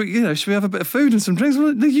out. Should we have a bit of food and some drinks?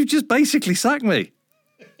 Well, you just basically sacked me.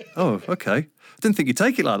 Oh, okay. Didn't think you'd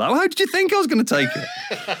take it like that. Well, how did you think I was going to take it?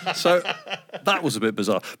 So that was a bit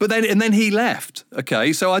bizarre. But then he left.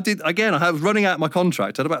 Okay, so I was running out my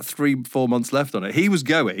contract. I had about 3-4 months left on it. He was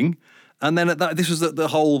going, and then this was the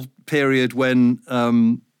whole period when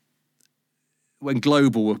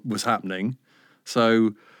Global was happening.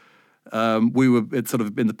 So we were sort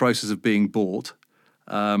of in the process of being bought.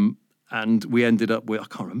 And we ended up with, I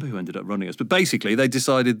can't remember who ended up running us, but basically they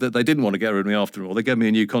decided that they didn't want to get rid of me after all. They gave me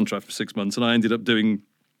a new contract for 6 months, and I ended up doing,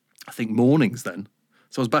 I think, mornings then.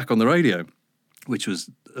 So I was back on the radio, which was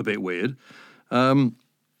a bit weird,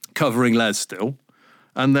 covering Les still.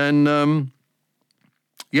 And then,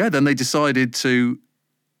 then they decided to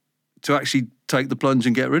actually take the plunge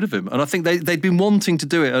and get rid of him. And I think they'd been wanting to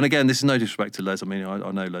do it. And again, this is no disrespect to Les. I mean,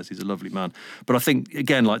 I know Les, he's a lovely man. But I think,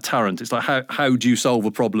 again, like Tarrant, it's like, how do you solve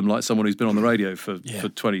a problem like someone who's been on the radio for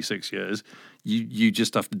 26 years? You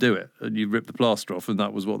just have to do it. And you rip the plaster off, and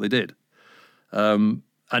that was what they did. And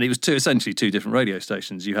it was essentially two different radio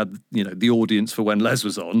stations. You had, the audience for when Les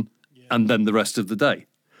was on, and then the rest of the day.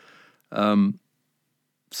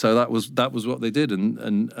 So that was what they did.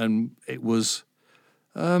 And it was...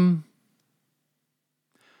 I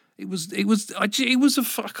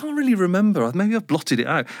can't really remember. Maybe I've blotted it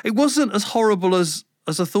out. It wasn't as horrible as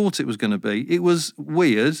I thought it was going to be. It was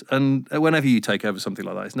weird, and whenever you take over something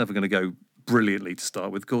like that, it's never going to go brilliantly to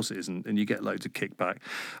start with. Of course it isn't, and you get loads of kickback.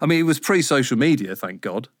 I mean, it was pre-social media, thank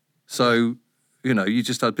God. So, you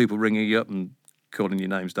just had people ringing you up and calling your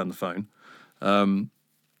names down the phone.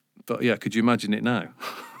 But yeah, could you imagine it now?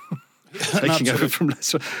 Taking over from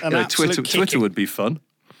Twitter would be fun.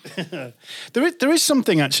 There is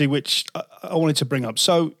something actually which I wanted to bring up.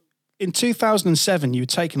 So in 2007, you were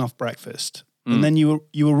taken off breakfast, and then you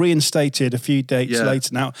were reinstated a few dates later.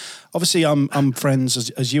 Now, obviously, I'm friends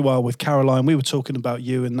as you are with Caroline. We were talking about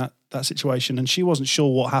you and that situation, and she wasn't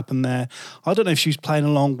sure what happened there. I don't know if she was playing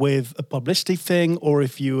along with a publicity thing or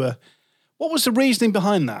if you were. What was the reasoning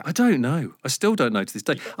behind that? I don't know. I still don't know to this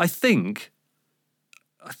day. I think.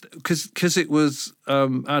 Because it was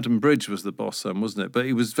Adam Bridge was the boss then, wasn't it? But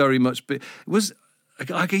it was very much. It was.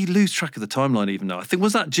 I lose track of the timeline even now. I think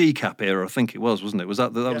was that GCAP era. I think it was, wasn't it? Was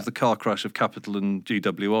that was the car crash of Capital and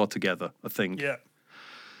GWR together? I think. Yeah.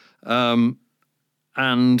 And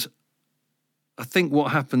I think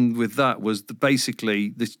what happened with that was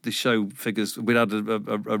basically the show figures. We'd had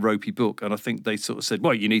a ropey book, and I think they sort of said,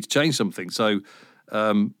 "Well, you need to change something." So,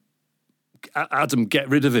 Adam, get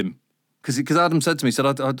rid of him. Because Adam said to me, he said,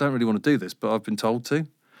 I don't really want to do this, but I've been told to.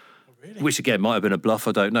 Oh, really? Which, again, might have been a bluff,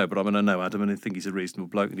 I don't know, but I mean, I know Adam, and I think he's a reasonable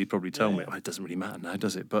bloke, and he'd probably tell me. Well, it doesn't really matter now,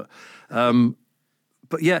 does it? But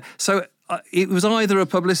yeah, so it was either a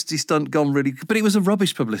publicity stunt gone really... But it was a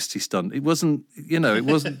rubbish publicity stunt. It wasn't,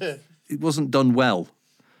 it wasn't done well.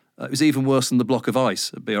 It was even worse than the block of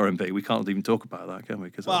ice at BRMB. We can't even talk about that, can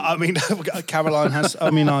we? Caroline has.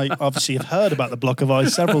 I obviously have heard about the block of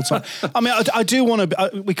ice several times. I do want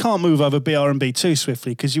to. We can't move over BRMB too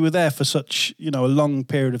swiftly because you were there for such a long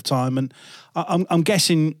period of time, and I'm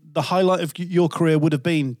guessing the highlight of your career would have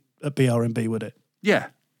been at BRMB, would it? Yeah,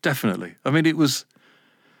 definitely. I mean, it was.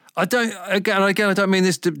 I don't mean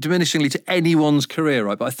this diminishingly to anyone's career,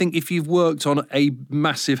 right? But I think if you've worked on a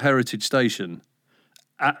massive heritage station.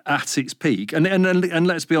 At its peak, and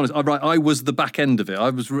let's be honest, I was the back end of it.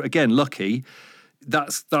 I was again lucky.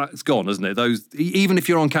 That's gone, isn't it? Even if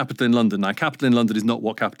you're on Capital in London now, Capital in London is not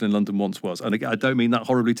what Capital in London once was. And again, I don't mean that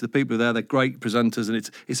horribly to the people who are there. They're great presenters, and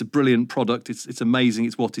it's a brilliant product. It's amazing.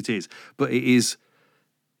 It's what it is. But it's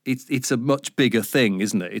a much bigger thing,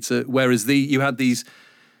 isn't it? Whereas you had these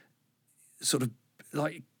sort of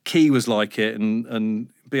like Key was like it,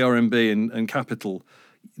 and BRMB and Capital,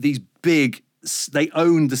 these big. They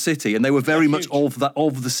owned the city, and they were very much of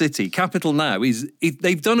the city. Capital now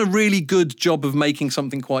they've done a really good job of making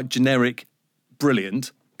something quite generic,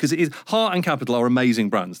 brilliant. Because Heart and Capital are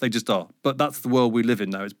amazing brands, they just are. But that's the world we live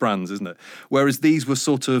in now. It's brands, isn't it? Whereas these were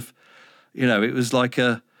sort of, it was like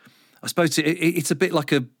a I suppose it's a bit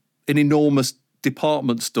like an enormous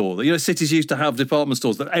department store. You know, cities used to have department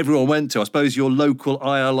stores that everyone went to. I suppose your local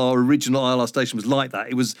ILR, original ILR station was like that.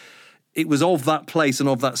 It was of that place and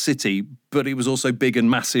of that city, but it was also big and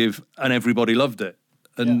massive, and everybody loved it.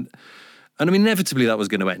 And I mean, inevitably that was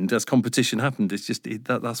going to end as competition happened. It's just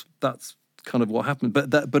that's kind of what happened.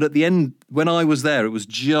 But at the end, when I was there, it was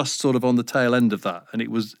just sort of on the tail end of that, and it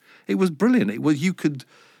was brilliant. It was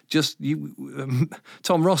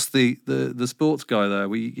Tom Ross, the sports guy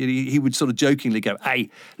there, he would sort of jokingly go, "Hey,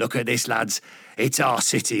 look at this, lads. It's our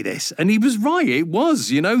city, this." And he was right. It was,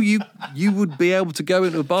 you know, you would be able to go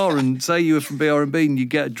into a bar and say you were from BR&B and you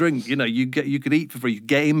get a drink. You know, you could eat for free. You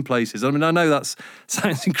get in places. I mean, I know that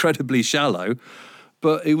sounds incredibly shallow,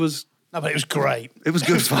 but it was. No, but it was great. It was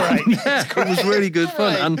good fun. Yeah, it was really good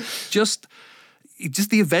fun, and just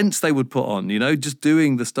the events they would put on, you know, just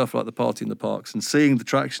doing the stuff like the party in the parks and seeing the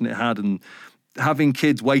traction it had, and having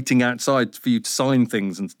kids waiting outside for you to sign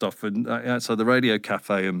things and stuff, and outside the radio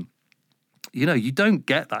cafe, and you know, you don't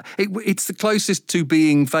get that. It's the closest to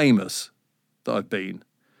being famous that I've been.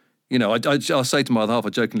 You know, I'll say to my other half, I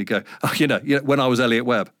jokingly go, "Oh, you know, when I was Elliott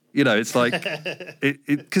Webb," you know, it's like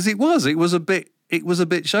because it was a bit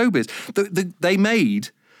showbiz. They made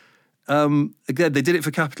again, they did it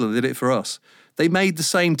for Capital, they did it for us. They made the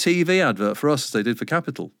same TV advert for us as they did for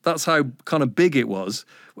Capital. That's how kind of big it was.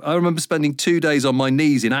 I remember spending 2 days on my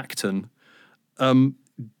knees in Acton on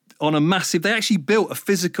a massive... They actually built a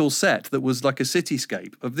physical set that was like a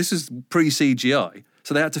cityscape. This is pre-CGI,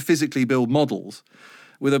 so they had to physically build models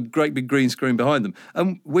with a great big green screen behind them.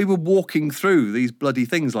 And we were walking through these bloody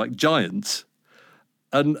things like giants,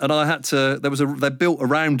 and I had to... They built a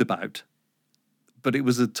roundabout, but it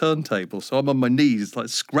was a turntable, so I'm on my knees, like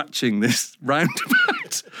scratching this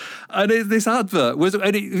roundabout. And this advert was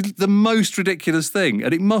the most ridiculous thing,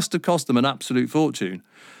 and it must have cost them an absolute fortune.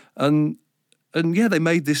 And yeah, they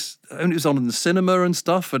made this, and it was on in the cinema and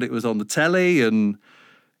stuff, and it was on the telly, and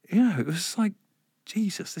yeah, it was like,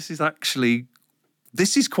 Jesus, this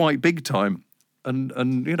is quite big time.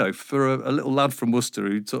 And you know, for a little lad from Worcester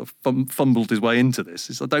who sort of fumbled his way into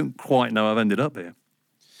this, I don't quite know how I've ended up here.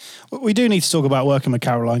 We do need to talk about working with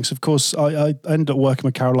Caroline, because of course I ended up working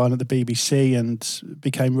with Caroline at the BBC and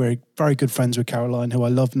became very, very good friends with Caroline, who I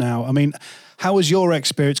love now. I mean, how was your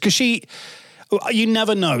experience? Because you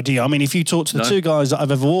never know, do you? I mean, if you talk to the two guys that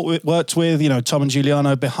I've ever worked with, you know, Tom and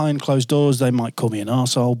Giuliano, behind closed doors, they might call me an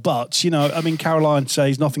arsehole. But, you know, I mean, Caroline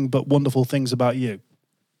says nothing but wonderful things about you.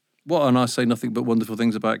 Well, and I say nothing but wonderful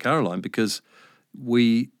things about Caroline, because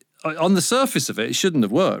on the surface of it shouldn't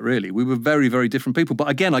have worked, really. We were very, very different people. But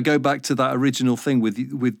again, I go back to that original thing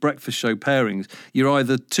with breakfast show pairings. You're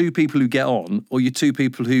either two people who get on, or you're two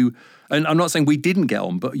people who... And I'm not saying we didn't get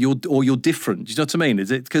on, but you're different. Do you know what I mean?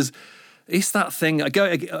 Is it... Because it's that thing...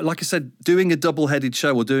 Like I said, doing a double-headed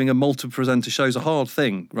show or doing a multi-presenter show is a hard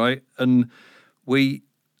thing, right? And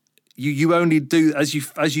you only do, as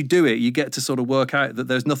you do it, you get to sort of work out that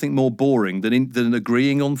there's nothing more boring than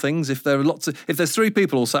agreeing on things. If there's three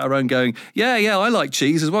people all sat around going, yeah, I like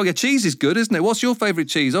cheese as well. Yeah, cheese is good, isn't it? What's your favourite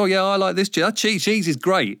cheese? Oh yeah, I like this cheese. That cheese is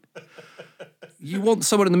great. You want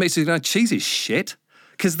someone in the mix who's going, cheese is shit,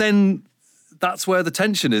 because then that's where the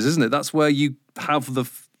tension is, isn't it? That's where you have the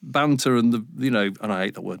banter and the, you know, and I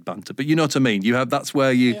hate the word banter, but you know what I mean. That's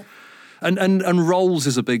where you. Yeah. And roles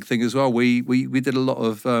is a big thing as well. We did a lot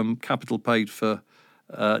of capital paid for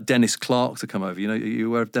Dennis Clark to come over. You know, you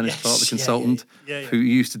aware of Dennis Clark, the consultant, who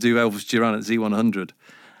used to do Elvis Duran at Z100.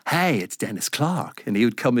 Hey, it's Dennis Clark. And he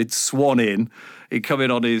would come, he'd swan in. He'd come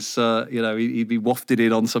in on his, he'd be wafted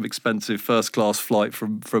in on some expensive first-class flight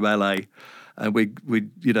from LA. And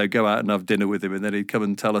we'd go out and have dinner with him. And then he'd come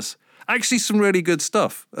and tell us actually some really good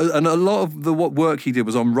stuff. And a lot of the work he did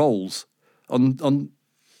was on roles, on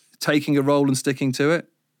taking a role and sticking to it.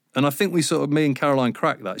 And I think me and Caroline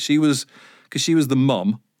cracked that. Because she was the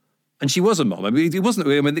mum, and she was a mum. I mean,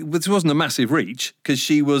 this wasn't a massive reach, because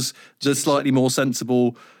she was the slightly more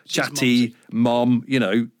sensible, chatty mum, you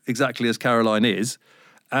know, exactly as Caroline is.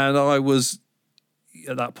 And I was,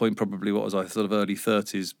 at that point, probably, what was I, sort of early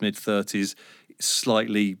 30s, mid-30s,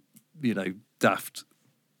 slightly, you know, daft,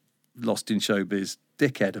 lost in showbiz,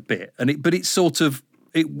 dickhead a bit. But it's sort of,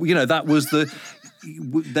 that was the...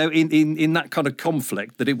 in that kind of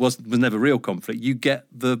conflict, that it was never real conflict, you get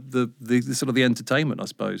the sort of the entertainment, I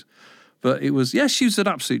suppose. But it was, she was an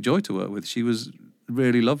absolute joy to work with. She was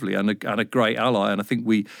really lovely and a great ally. And I think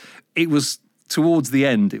it was towards the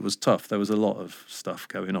end, it was tough. There was a lot of stuff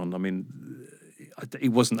going on. I mean, it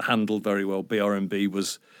wasn't handled very well. BRMB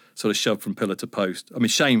was sort of shoved from pillar to post. I mean,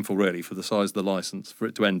 shameful really for the size of the licence, for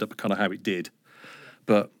it to end up kind of how it did.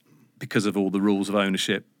 But because of all the rules of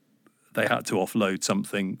ownership, they had to offload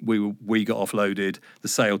something. We got offloaded. The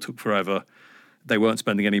sale took forever. They weren't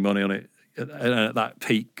spending any money on it. And at that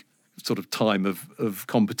peak sort of time of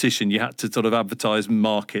competition, you had to sort of advertise and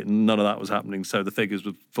market, and none of that was happening. So the figures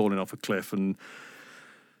were falling off a cliff, and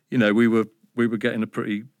we were getting a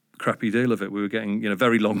pretty crappy deal of it. We were getting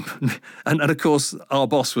very long, and of course our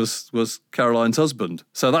boss was Caroline's husband,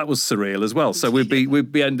 so that was surreal as well. So we'd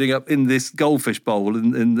be ending up in this goldfish bowl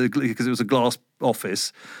because it was a glass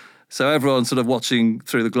office. So everyone sort of watching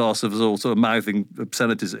through the glass of us all sort of mouthing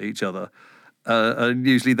obscenities at each other. And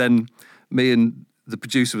usually then me and the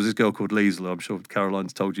producer was this girl called Liesl. I'm sure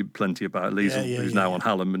Caroline's told you plenty about Liesl, who's now on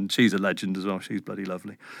Hallam, and she's a legend as well. She's bloody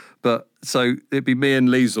lovely. But so it'd be me and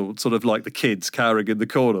Liesl, sort of like the kids cowering in the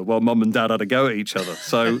corner while mum and dad had a go at each other.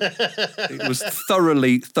 So it was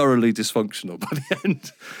thoroughly dysfunctional by the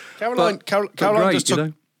end.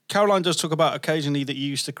 Caroline does talk about occasionally that you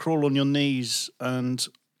used to crawl on your knees and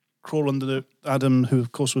crawl under Adam, who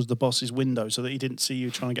of course was the boss's window, so that he didn't see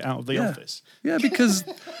you trying to get out of the office. Yeah, because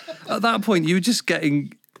at that point you were just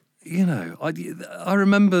getting, I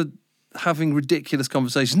remember having ridiculous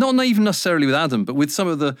conversations, not even necessarily with Adam, but with some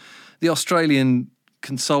of the Australian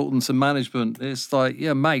consultants and management. It's like,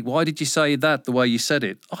 yeah, mate, why did you say that the way you said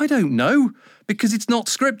it? I don't know, because it's not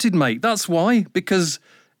scripted, mate. That's why, because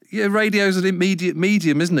radio's an immediate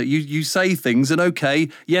medium, isn't it? You say things, and okay,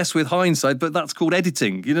 yes, with hindsight, but that's called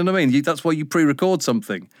editing. You know what I mean? That's why you pre-record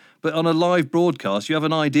something. But on a live broadcast, you have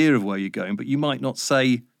an idea of where you're going, but you might not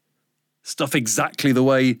say stuff exactly the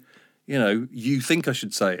way, you think I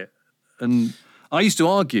should say it. And I used to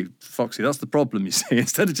argue, Foxy, that's the problem, you see.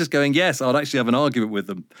 Instead of just going, yes, I'd actually have an argument with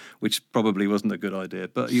them, which probably wasn't a good idea.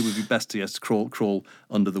 But it would be best to crawl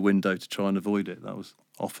under the window to try and avoid it. That was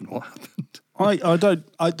often what happened. I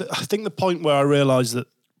think the point where I realised that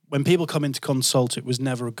when people come in to consult, it was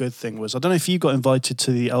never a good thing. I don't know if you got invited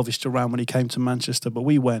to the Elvis Duran when he came to Manchester, but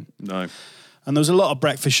we went. No. And there was a lot of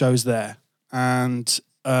breakfast shows there. And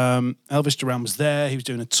Elvis Duran was there. He was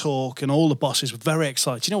doing a talk, and all the bosses were very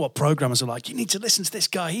excited. You know what programmers are like? You need to listen to this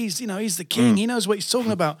guy. He's the king. He knows what he's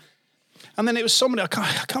talking about. And then it was somebody I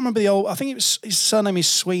can't remember the old. I think it was his surname is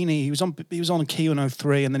Sweeney. He was on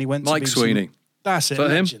Q103, and then he went to Mike Sweeney. That's it. For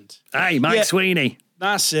him? Legend. Hey, Mike Sweeney.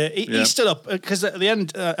 That's it. He stood up because at the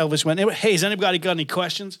end, Elvis went, "Hey, has anybody got any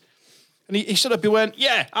questions?" And he stood up. He went,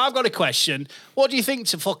 "Yeah, I've got a question. What do you think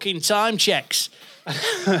to fucking time checks?"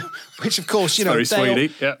 Which, of course, very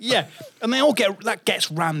Sweeney. Yeah, and they all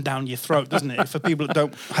gets rammed down your throat, doesn't it? For people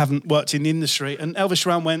that haven't worked in the industry. And Elvis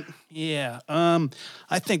Duran went, "Yeah,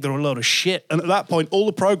 I think they're a load of shit." And at that point, all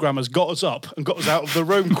the programmers got us up and got us out of the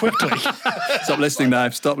room quickly. Stop listening now.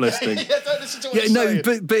 Stop listening. Don't listen to what he's saying.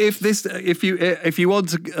 But if you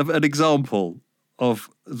want an example of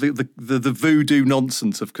the voodoo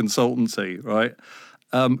nonsense of consultancy, right?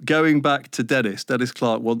 Going back to Dennis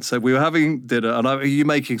Clark once said, we were having dinner, and are you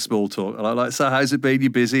making small talk? And I'm like, so how's it been? You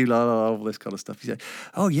busy? All this kind of stuff. He said,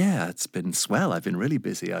 oh yeah, it's been swell. I've been really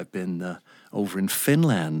busy. I've been over in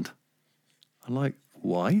Finland. I'm like,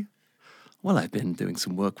 why? Well, I've been doing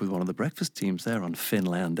some work with one of the breakfast teams there on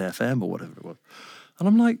Finland FM or whatever it was. And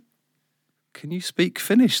I'm like, can you speak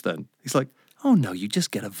Finnish then? He's like, oh no, you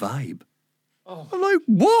just get a vibe. Oh. I'm like,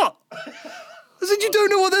 what? I said, you don't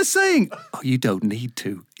know what they're saying. Oh, you don't need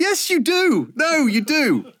to. Yes, you do. No, you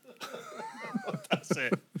do. That's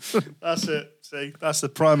it. See, that's the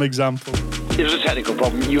prime example. It was a technical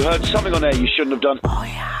problem. You heard something on air you shouldn't have done. Oh,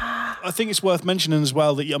 yeah. I think it's worth mentioning as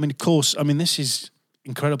well that, of course, this is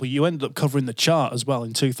incredible. You ended up covering the chart as well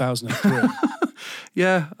in 2003.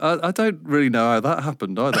 Yeah, I don't really know how that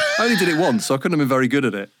happened either. I only did it once, so I couldn't have been very good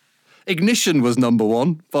at it. Ignition was number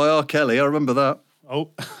 1 by R. Kelly. I remember that. Oh,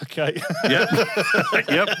 okay. Yep.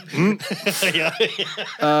 Yep.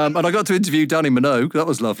 And I got to interview Danny Minogue. That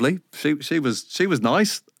was lovely. She was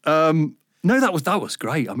nice. No, that was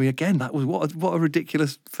great. Again, that was what a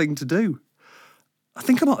ridiculous thing to do. I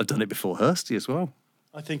think I might have done it before Hursty as well.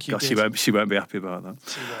 I think you did. She won't be happy about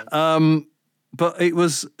that. But it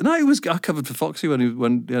was I covered for Foxy when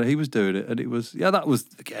he was doing it, and it was that was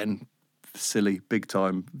again silly, big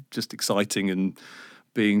time, just exciting and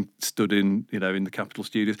being stood in the Capital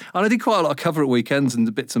Studios. And I did quite a lot of cover at weekends and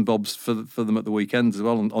the bits and bobs for them at the weekends as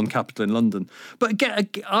well on Capital in London. But again,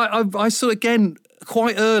 I sort of again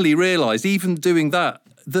quite early realised, even doing that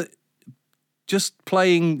just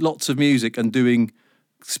playing lots of music and doing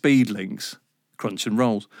speed links, crunch and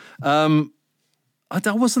rolls, I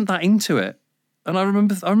wasn't that into it. And I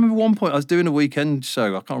remember one point I was doing a weekend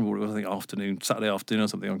show. I can't remember what it was. I think Saturday afternoon or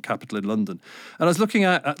something on Capital in London. And I was looking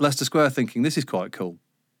at Leicester Square thinking, this is quite cool.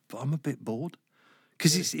 But I'm a bit bored.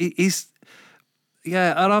 Because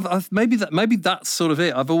Yeah, and I've maybe that's sort of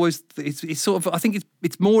it. I've always it's sort of I think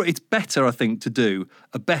it's better I think to do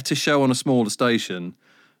a better show on a smaller station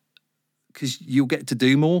because you'll get to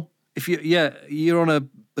do more. If you're on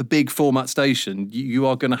a big format station, you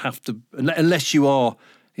are going to have to, unless you are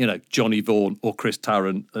Johnny Vaughan or Chris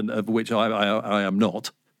Tarrant, and of which I am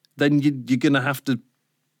not, then you're going to have to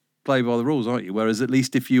play by the rules, aren't you? Whereas at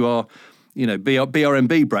least if you are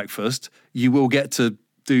BRMB breakfast, you will get to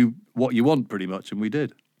do what you want pretty much, and we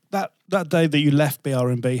did. That day that you left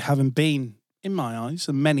BRMB, having been, in my eyes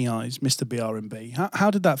and many eyes, Mr. BRMB, how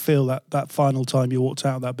did that feel, that final time you walked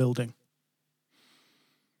out of that building?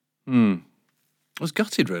 I was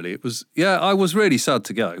gutted, really. I was really sad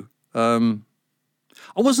to go. I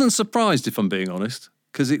wasn't surprised, if I'm being honest,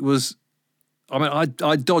 because it was,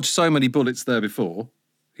 I dodged so many bullets there before,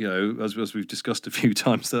 as we've discussed a few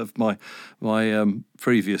times, that of my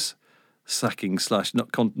previous sacking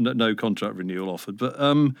 / no contract renewal offered. But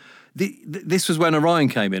this was when Orion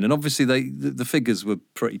came in, and obviously the figures were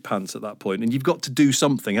pretty pants at that point, and you've got to do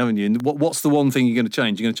something, haven't you? And what's the one thing you're going to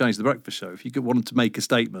change? You're going to change the breakfast show if you wanted to make a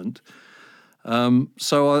statement.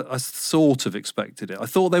 So I sort of expected it. I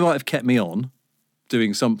thought they might have kept me on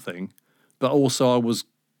doing something, but also I was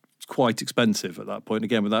quite expensive at that point.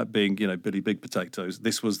 Again, without being, Billy Big Potatoes,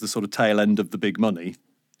 this was the sort of tail end of the big money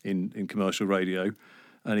in commercial radio,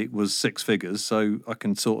 and it was six figures. So I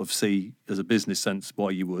can sort of see, as a business sense,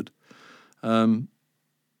 why you would.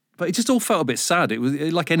 But it just all felt a bit sad. It was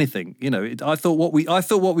like anything, I thought what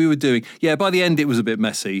we were doing. Yeah, by the end it was a bit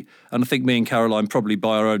messy, and I think me and Caroline, probably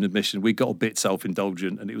by our own admission, we got a bit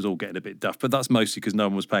self-indulgent, and it was all getting a bit daft. But that's mostly because no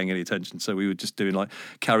one was paying any attention. So we were just doing like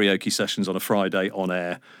karaoke sessions on a Friday on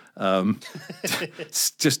air,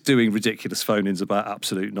 just doing ridiculous phone-ins about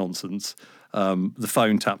absolute nonsense. The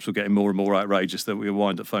phone taps were getting more and more outrageous. That we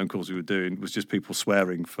wind-up phone calls we were doing was just people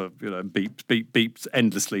swearing for beeps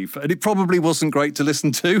endlessly, and it probably wasn't great to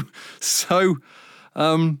listen to. So,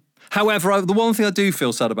 however, the one thing I do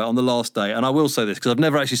feel sad about on the last day, and I will say this because I've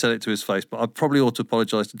never actually said it to his face, but I probably ought to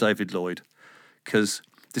apologise to David Lloyd, because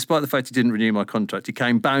despite the fact he didn't renew my contract, he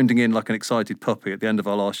came bounding in like an excited puppy at the end of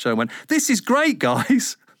our last show and went, "This is great,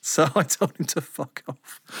 guys." So I told him to fuck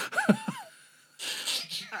off.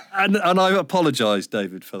 And I apologise,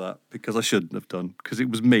 David, for that, because I shouldn't have done, because it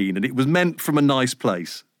was mean and it was meant from a nice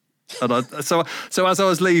place. And so as I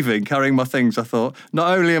was leaving, carrying my things, I thought,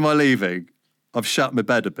 not only am I leaving, I've shat my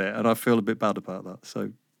bed a bit, and I feel a bit bad about that.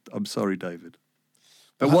 So I'm sorry, David.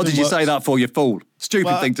 But what did you say that for, you fool?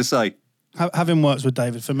 Stupid thing to say. Having worked with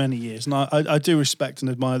David for many years, and I do respect and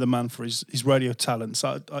admire the man for his radio talents.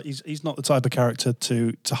 He's not the type of character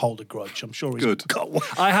to hold a grudge. I'm sure he's good.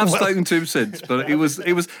 I have spoken to him since, but it was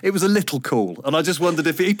a little cool, and I just wondered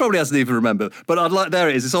if he probably hasn't even remembered. But there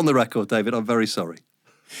it is. It's on the record, David. I'm very sorry.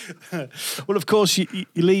 Well, of course, you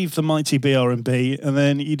leave the mighty BRMB, and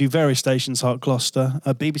then you do various stations: Heart Gloucester,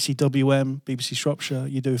 BBC WM, BBC Shropshire.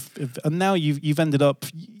 You do, and now you've ended up.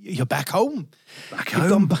 You're back home.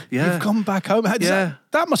 You've gone back home.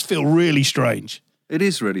 That must feel really strange. It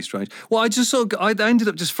is really strange. Well, I ended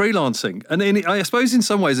up just freelancing, and I suppose in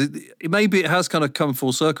some ways it has kind of come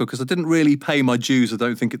full circle, because I didn't really pay my dues, I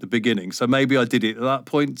don't think, at the beginning. So maybe I did it at that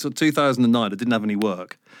point. So 2009, I didn't have any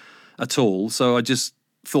work at all, so I just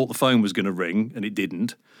thought the phone was going to ring, and it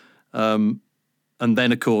didn't. And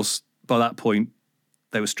then, of course, by that point,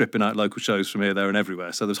 they were stripping out local shows from here, there, and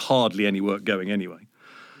everywhere. So there's hardly any work going anyway.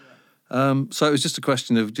 Yeah. So it was just a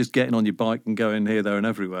question of just getting on your bike and going here, there, and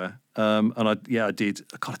everywhere. And I did.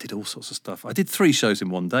 God, I did all sorts of stuff. I did 3 shows in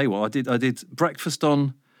one day. Well, I did breakfast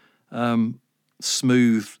on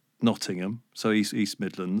Smooth Nottingham, so East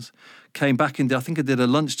Midlands. Came back I think I did a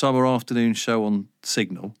lunchtime or afternoon show on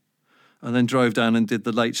Signal. And then drove down and did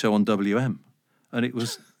the late show on WM, and it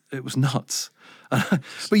was nuts.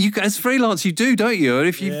 But you, as freelance, you do, don't you? And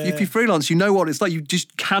if you freelance, you know what it's like. You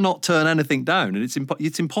just cannot turn anything down, and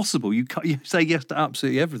it's impossible. You say yes to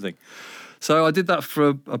absolutely everything. So I did that for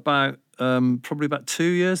about probably about 2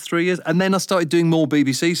 years, 3 years, and then I started doing more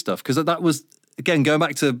BBC stuff, because that was, again, going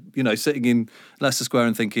back to sitting in Leicester Square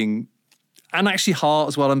and thinking, and actually Heart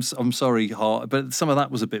as well. I'm sorry, Heart, but some of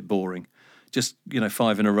that was a bit boring. Just,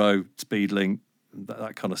 5 in a row, speed link,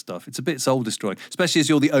 that kind of stuff. It's a bit soul-destroying, especially as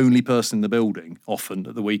you're the only person in the building, often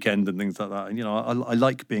at the weekend and things like that. And, I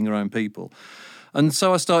like being around people. And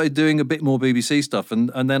so I started doing a bit more BBC stuff. And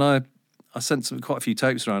then I sent quite a few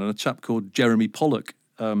tapes around, and a chap called Jeremy Pollock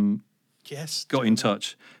got in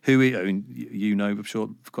touch, who I'm sure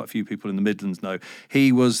quite a few people in the Midlands know.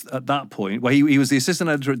 He was, at that point, he was the assistant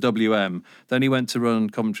editor at WM, then he went to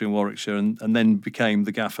run commentary in Warwickshire, and then became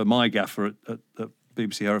my gaffer at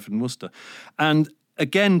BBC Hereford and Worcester. And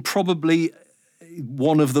again, probably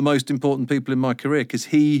one of the most important people in my career, because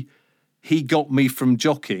he got me from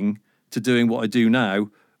jockeying to doing what I do now,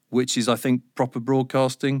 which is, I think, proper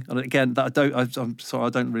broadcasting. And again, I'm sorry, I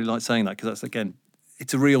don't really like saying that, because that's, again,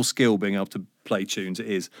 it's a real skill being able to play tunes. It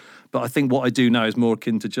is. But I think what I do now is more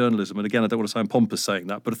akin to journalism. And again, I don't want to sound pompous saying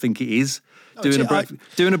that, but I think it is. Doing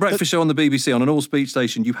a breakfast show on the BBC on an all-speech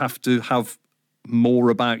station, you have to have more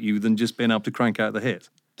about you than just being able to crank out the hit.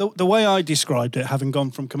 The way I described it, having gone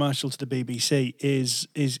from commercial to the BBC,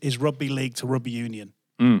 is rugby league to rugby union.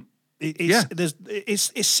 Mm.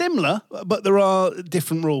 It's similar, but there are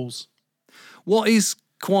different rules. What is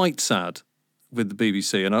quite sad with the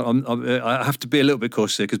BBC, and I have to be a little bit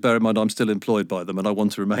cautious here, because bear in mind I'm still employed by them and I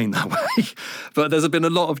want to remain that way. But there's been a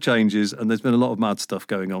lot of changes and there's been a lot of mad stuff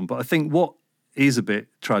going on. But I think what is a bit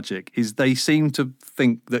tragic is they seem to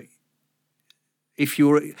think that if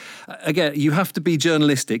you're, again, you have to be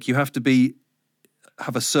journalistic, you have to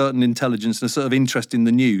have a certain intelligence and a sort of interest in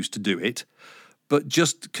the news to do it. But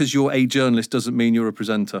just because you're a journalist doesn't mean you're a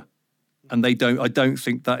presenter. And I don't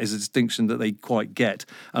think that is a distinction that they quite get.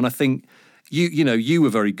 And I think you were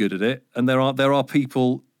very good at it. And there are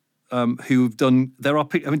people who have done,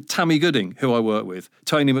 Tammy Gooding, who I work with,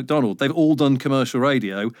 Tony McDonald, they've all done commercial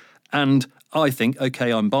radio. And I think,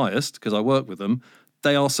 okay, I'm biased because I work with them,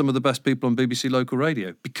 they are some of the best people on BBC local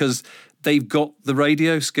radio, because they've got the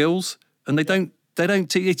radio skills and they don't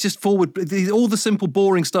it's just forward, all the simple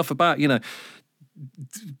boring stuff about,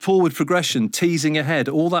 forward progression, teasing ahead,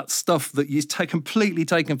 all that stuff that is completely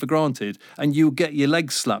taken for granted, and you'll get your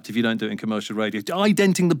legs slapped if you don't do it in commercial radio.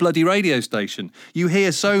 Identing the bloody radio station. You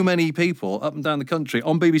hear so many people up and down the country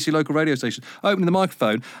on BBC local radio stations opening the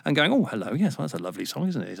microphone and going, oh, hello, yes, well, that's a lovely song,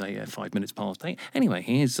 isn't it? It's 5 minutes past 8. Anyway,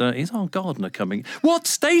 here's our gardener coming. What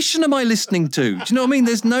station am I listening to? Do you know what I mean?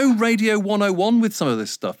 There's no Radio 101 with some of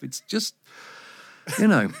this stuff. It's just,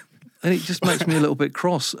 And it just makes me a little bit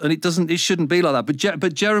cross. And it shouldn't be like that.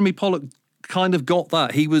 But Jeremy Pollock kind of got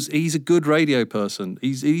that. He's a good radio person.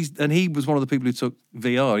 And he was one of the people who took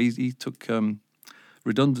VR. He took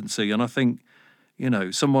redundancy. And I think,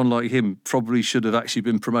 someone like him probably should have actually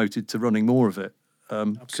been promoted to running more of it,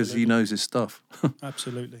 because he knows his stuff.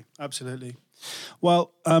 Absolutely.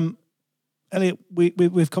 Well, Elliott,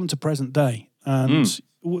 we've come to present day, and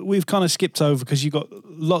we've kind of skipped over because you got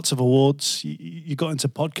lots of awards. You got into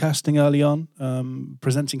podcasting early on,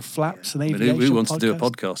 presenting Flaps and aviation. Who wants to do a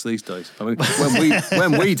podcast these days? I mean,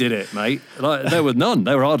 when we did it, mate, there were none.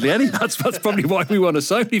 There were hardly any. That's probably why we won a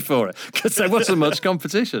Sony for it, because there wasn't much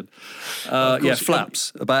competition.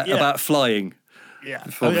 Flaps about flying. Yeah,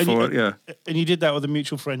 and you did that with a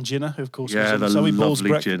mutual friend, Ginner, who of course was on Zoe Ball's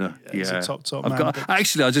lovely Ginner. He's a top man.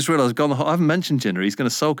 Actually, I just realised I haven't mentioned Ginner. He's going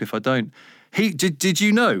to sulk if I don't. Did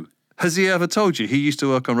you know? Has he ever told you he used to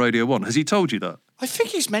work on Radio 1? Has he told you that? I think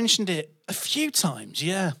he's mentioned it a few times.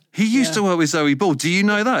 Yeah, he used to work with Zoe Ball. Do you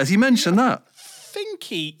know that? Has he mentioned that?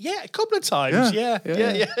 A couple of times. Yeah.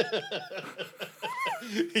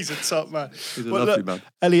 He's a top man. He's a lovely man.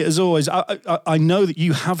 Elliott, as always, I know that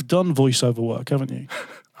you have done voiceover work, haven't you?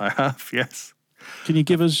 I have, yes. Can you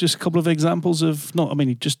give us just a couple of examples of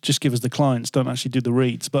just give us the clients, don't actually do the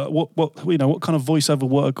reads, but what kind of voiceover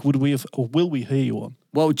work would we have, or will we hear you on?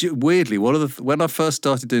 Well, weirdly, when I first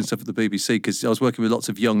started doing stuff at the BBC, because I was working with lots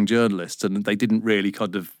of young journalists and they didn't really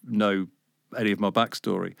kind of know any of my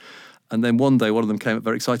backstory. And then one day, one of them came up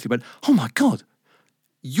very excited and went, oh my God,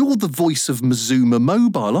 you're the voice of Mazuma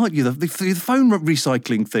Mobile, aren't you? The phone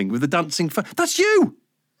recycling thing with the dancing phone. That's you!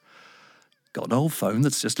 Got an old phone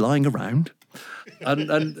that's just lying around.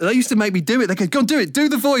 And they used to make me do it. They go, go on, do it, do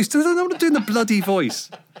the voice. I don't want to do the bloody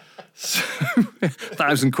voice. So,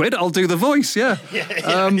 £1,000, I'll do the voice, yeah.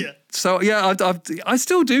 So, I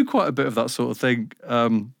still do quite a bit of that sort of thing.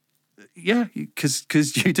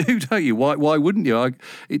 Because you do, don't you? Why wouldn't you?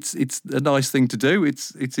 It's a nice thing to do.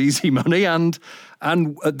 It's easy money, and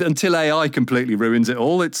until AI completely ruins it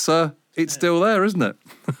all, it's still there, isn't it?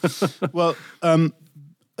 Well,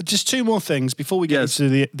 just two more things before we get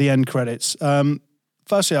into the end credits.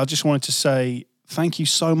 Firstly, I just wanted to say thank you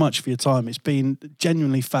so much for your time. It's been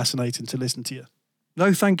genuinely fascinating to listen to you.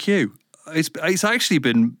 No, thank you. It's actually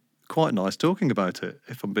been quite nice talking about it,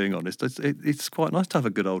 if I'm being honest. It's quite nice to have a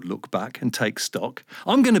good old look back and take stock.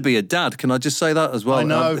 I'm going to be a dad. Can I just say that as well? I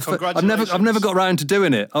know. Congratulations. I've never got around to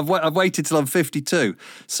doing it. I've waited till I'm 52,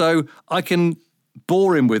 so I can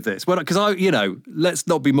bore him with this. Well, because let's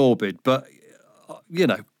not be morbid, but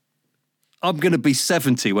I'm going to be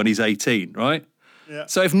 70 when he's 18, right? Yeah.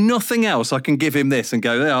 So if nothing else, I can give him this and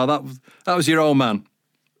go, that was your old man.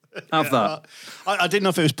 Have that. I didn't know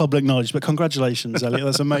if it was public knowledge, but congratulations, Elliot.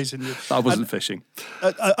 That's amazing. I wasn't fishing.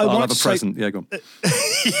 I I'll wanted have a to say- present. Yeah, go on.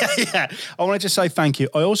 yeah. I wanted to say thank you.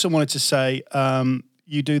 I also wanted to say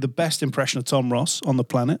you do the best impression of Tom Ross on the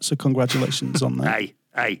planet, so congratulations on that.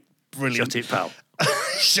 Hey. Brilliant. Shut it, pal.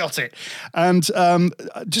 Shot it. And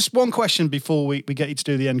just one question before we get you to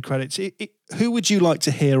do the end credits. Who would you like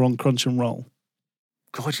to hear on Crunch and Roll?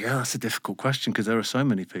 God, yeah, that's a difficult question because there are so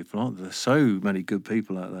many people, aren't there? There's so many good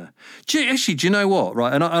people out there. Actually, do you know what?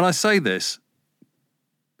 Right, and I say this,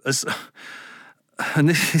 and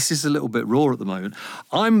this is a little bit raw at the moment.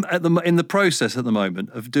 I'm in the process at the moment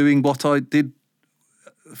of doing what I did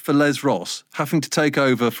for Les Ross, having to take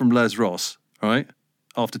over from Les Ross, right?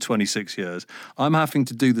 After 26 years, I'm having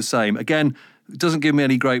to do the same. Again, it doesn't give me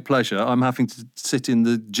any great pleasure. I'm having to sit in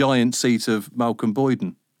the giant seat of Malcolm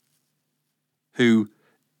Boyden, who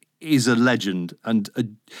is a legend. And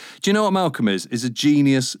do you know what Malcolm is? Is a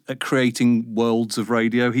genius at creating worlds of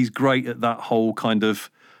radio. He's great at that whole kind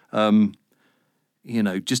of,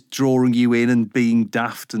 just drawing you in and being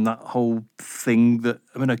daft and that whole thing that,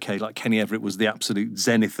 okay, like Kenny Everett was the absolute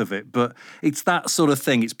zenith of it, but it's that sort of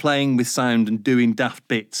thing. It's playing with sound and doing daft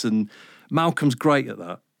bits, and Malcolm's great at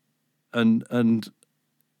that. And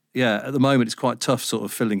yeah, at the moment it's quite tough sort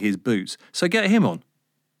of filling his boots. So get him on.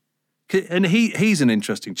 And he's an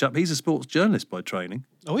interesting chap. He's a sports journalist by training.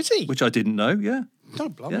 Oh, is he? Which I didn't know, yeah. Oh,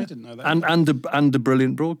 blimey, Yeah. I didn't know that. And a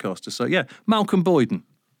brilliant broadcaster. So yeah, Malcolm Boyden.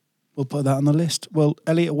 We'll put that on the list. Well,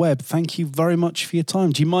 Elliott Webb, thank you very much for your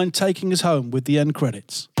time. Do you mind taking us home with the end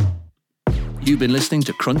credits? You've been listening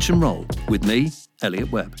to Crunch and Roll with me,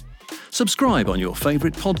 Elliott Webb. Subscribe on your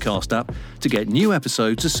favourite podcast app to get new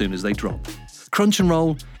episodes as soon as they drop. Crunch and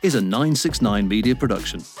Roll is a 969 media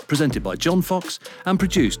production, presented by John Fox and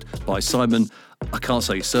produced by Simon. I can't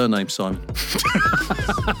say your surname, Simon.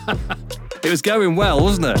 It was going well,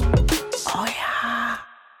 wasn't it?